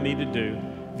 whatever you need to do.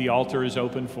 The altar is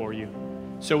open for you.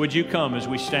 So would you come as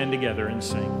we stand together and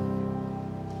sing?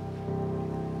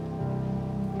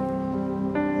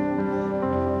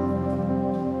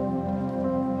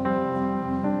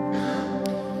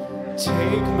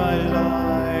 Take my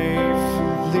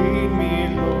life, lead me,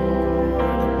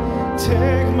 Lord.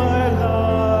 Take my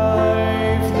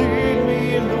life, lead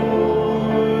me,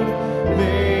 Lord.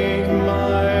 Make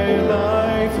my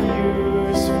life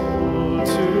useful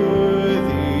to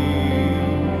thee.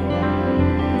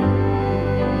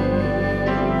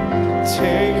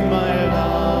 Take my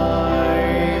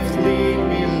life, lead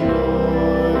me,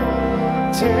 Lord.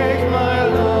 Take my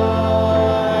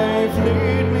life,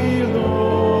 lead me,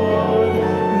 Lord.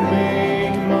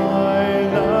 Make my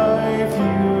life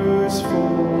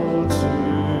useful to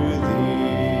thee.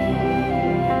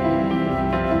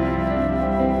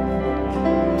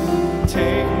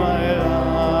 Take my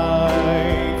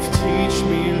life, teach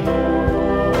me,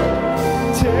 Lord.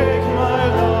 Take my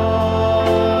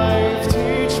life,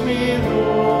 teach me,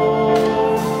 Lord.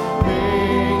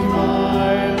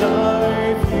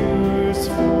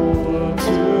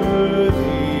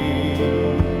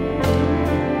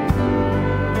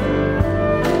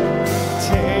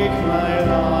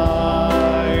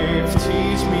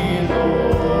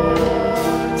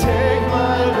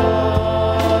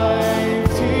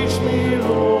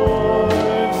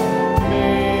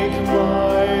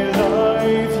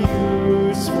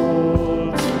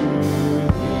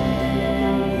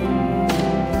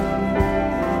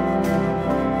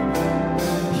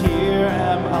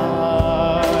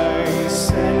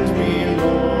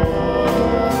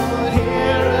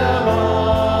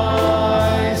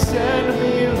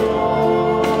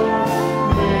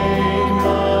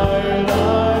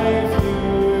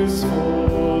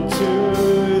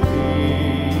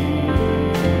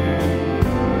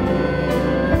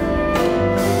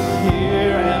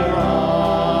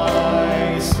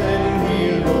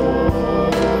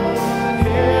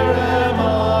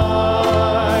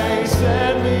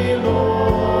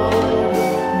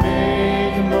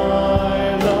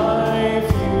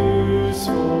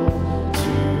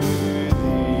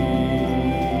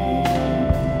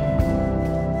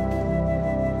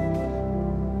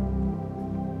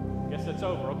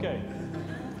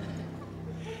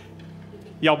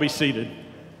 Y'all be seated.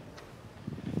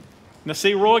 Now,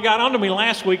 see, Roy got onto me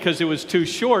last week because it was too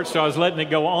short, so I was letting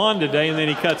it go on today, and then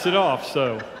he cuts it off.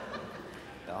 So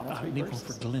I need one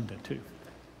for Glenda, too.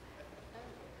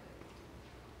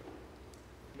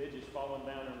 Midget's falling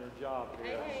down in her job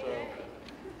here. So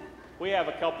we have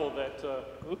a couple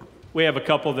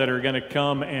that are going to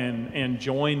come and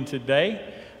join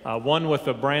today. One with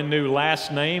a brand new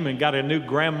last name and got a new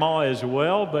grandma as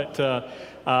well. But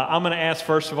I'm going to ask,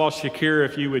 first of all, Shakira,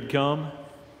 if you would come.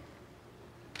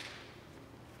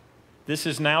 This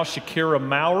is now Shakira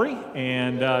Mowry,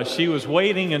 and she was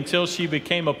waiting until she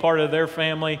became a part of their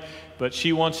family, but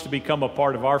she wants to become a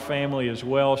part of our family as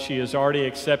well. She has already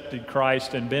accepted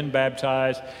Christ and been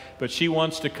baptized, but she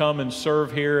wants to come and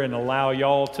serve here and allow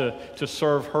y'all to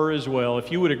serve her as well.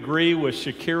 If you would agree with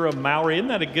Shakira Mowry, isn't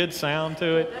that a good sound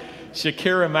to it?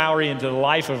 Shakira Mowry into the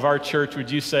life of our church,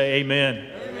 would you say amen?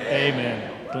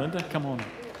 Amen. Amen. Glenda, come on.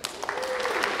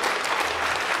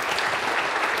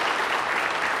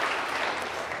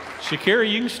 Shakira,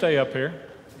 you can stay up here.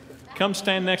 Come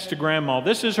stand next to Grandma.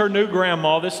 This is her new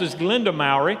grandma. This is Glenda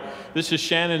Mowry. This is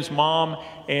Shannon's mom,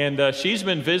 and she's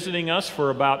been visiting us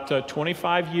for about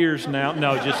 25 years now.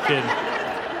 No, just kidding.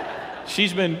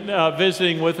 She's been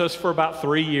visiting with us for about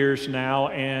 3 years now,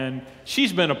 and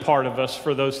she's been a part of us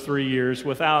for those 3 years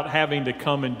without having to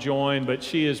come and join, but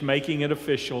she is making it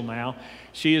official now.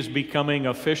 She is becoming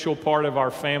an official part of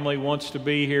our family, wants to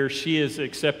be here. She has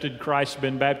accepted Christ,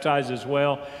 been baptized as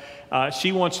well.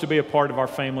 She wants to be a part of our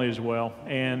family as well.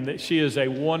 And she is a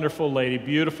wonderful lady,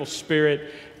 beautiful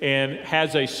spirit, and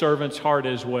has a servant's heart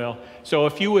as well. So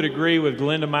if you would agree with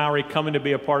Glenda Mowry coming to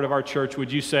be a part of our church, would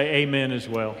you say amen as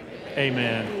well?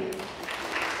 Amen.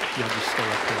 Yeah, just stay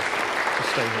up here. Just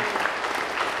stay here.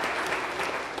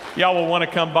 Y'all will want to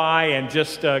come by and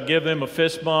just give them a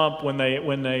fist bump when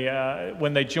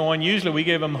they join. Usually we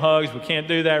give them hugs. We can't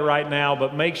do that right now,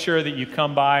 but make sure that you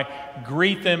come by,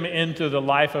 greet them into the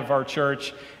life of our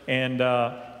church, and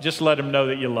just let them know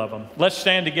that you love them. Let's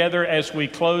stand together as we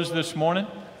close this morning.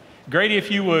 Grady,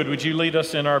 if you would you lead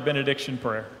us in our benediction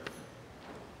prayer?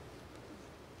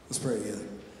 Let's pray together.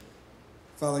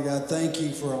 Father God, thank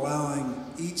you for allowing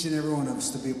each and every one of us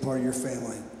to be a part of your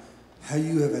family. How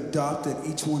you have adopted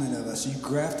each one of us. You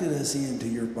grafted us into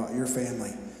your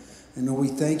family. And Lord, we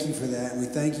thank you for that. And we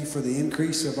thank you for the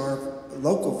increase of our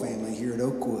local family here at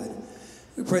Oakwood.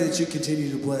 We pray that you continue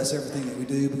to bless everything that we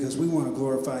do because we want to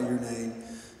glorify your name.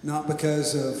 Not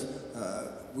because of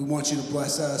we want you to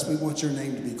bless us. We want your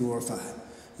name to be glorified.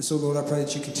 And so, Lord, I pray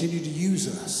that you continue to use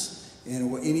us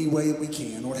in any way that we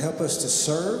can. Lord, help us to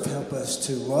serve. Help us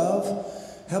to love.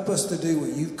 Help us to do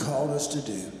what you've called us to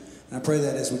do. And I pray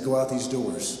that as we go out these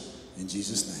doors, in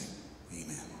Jesus' name.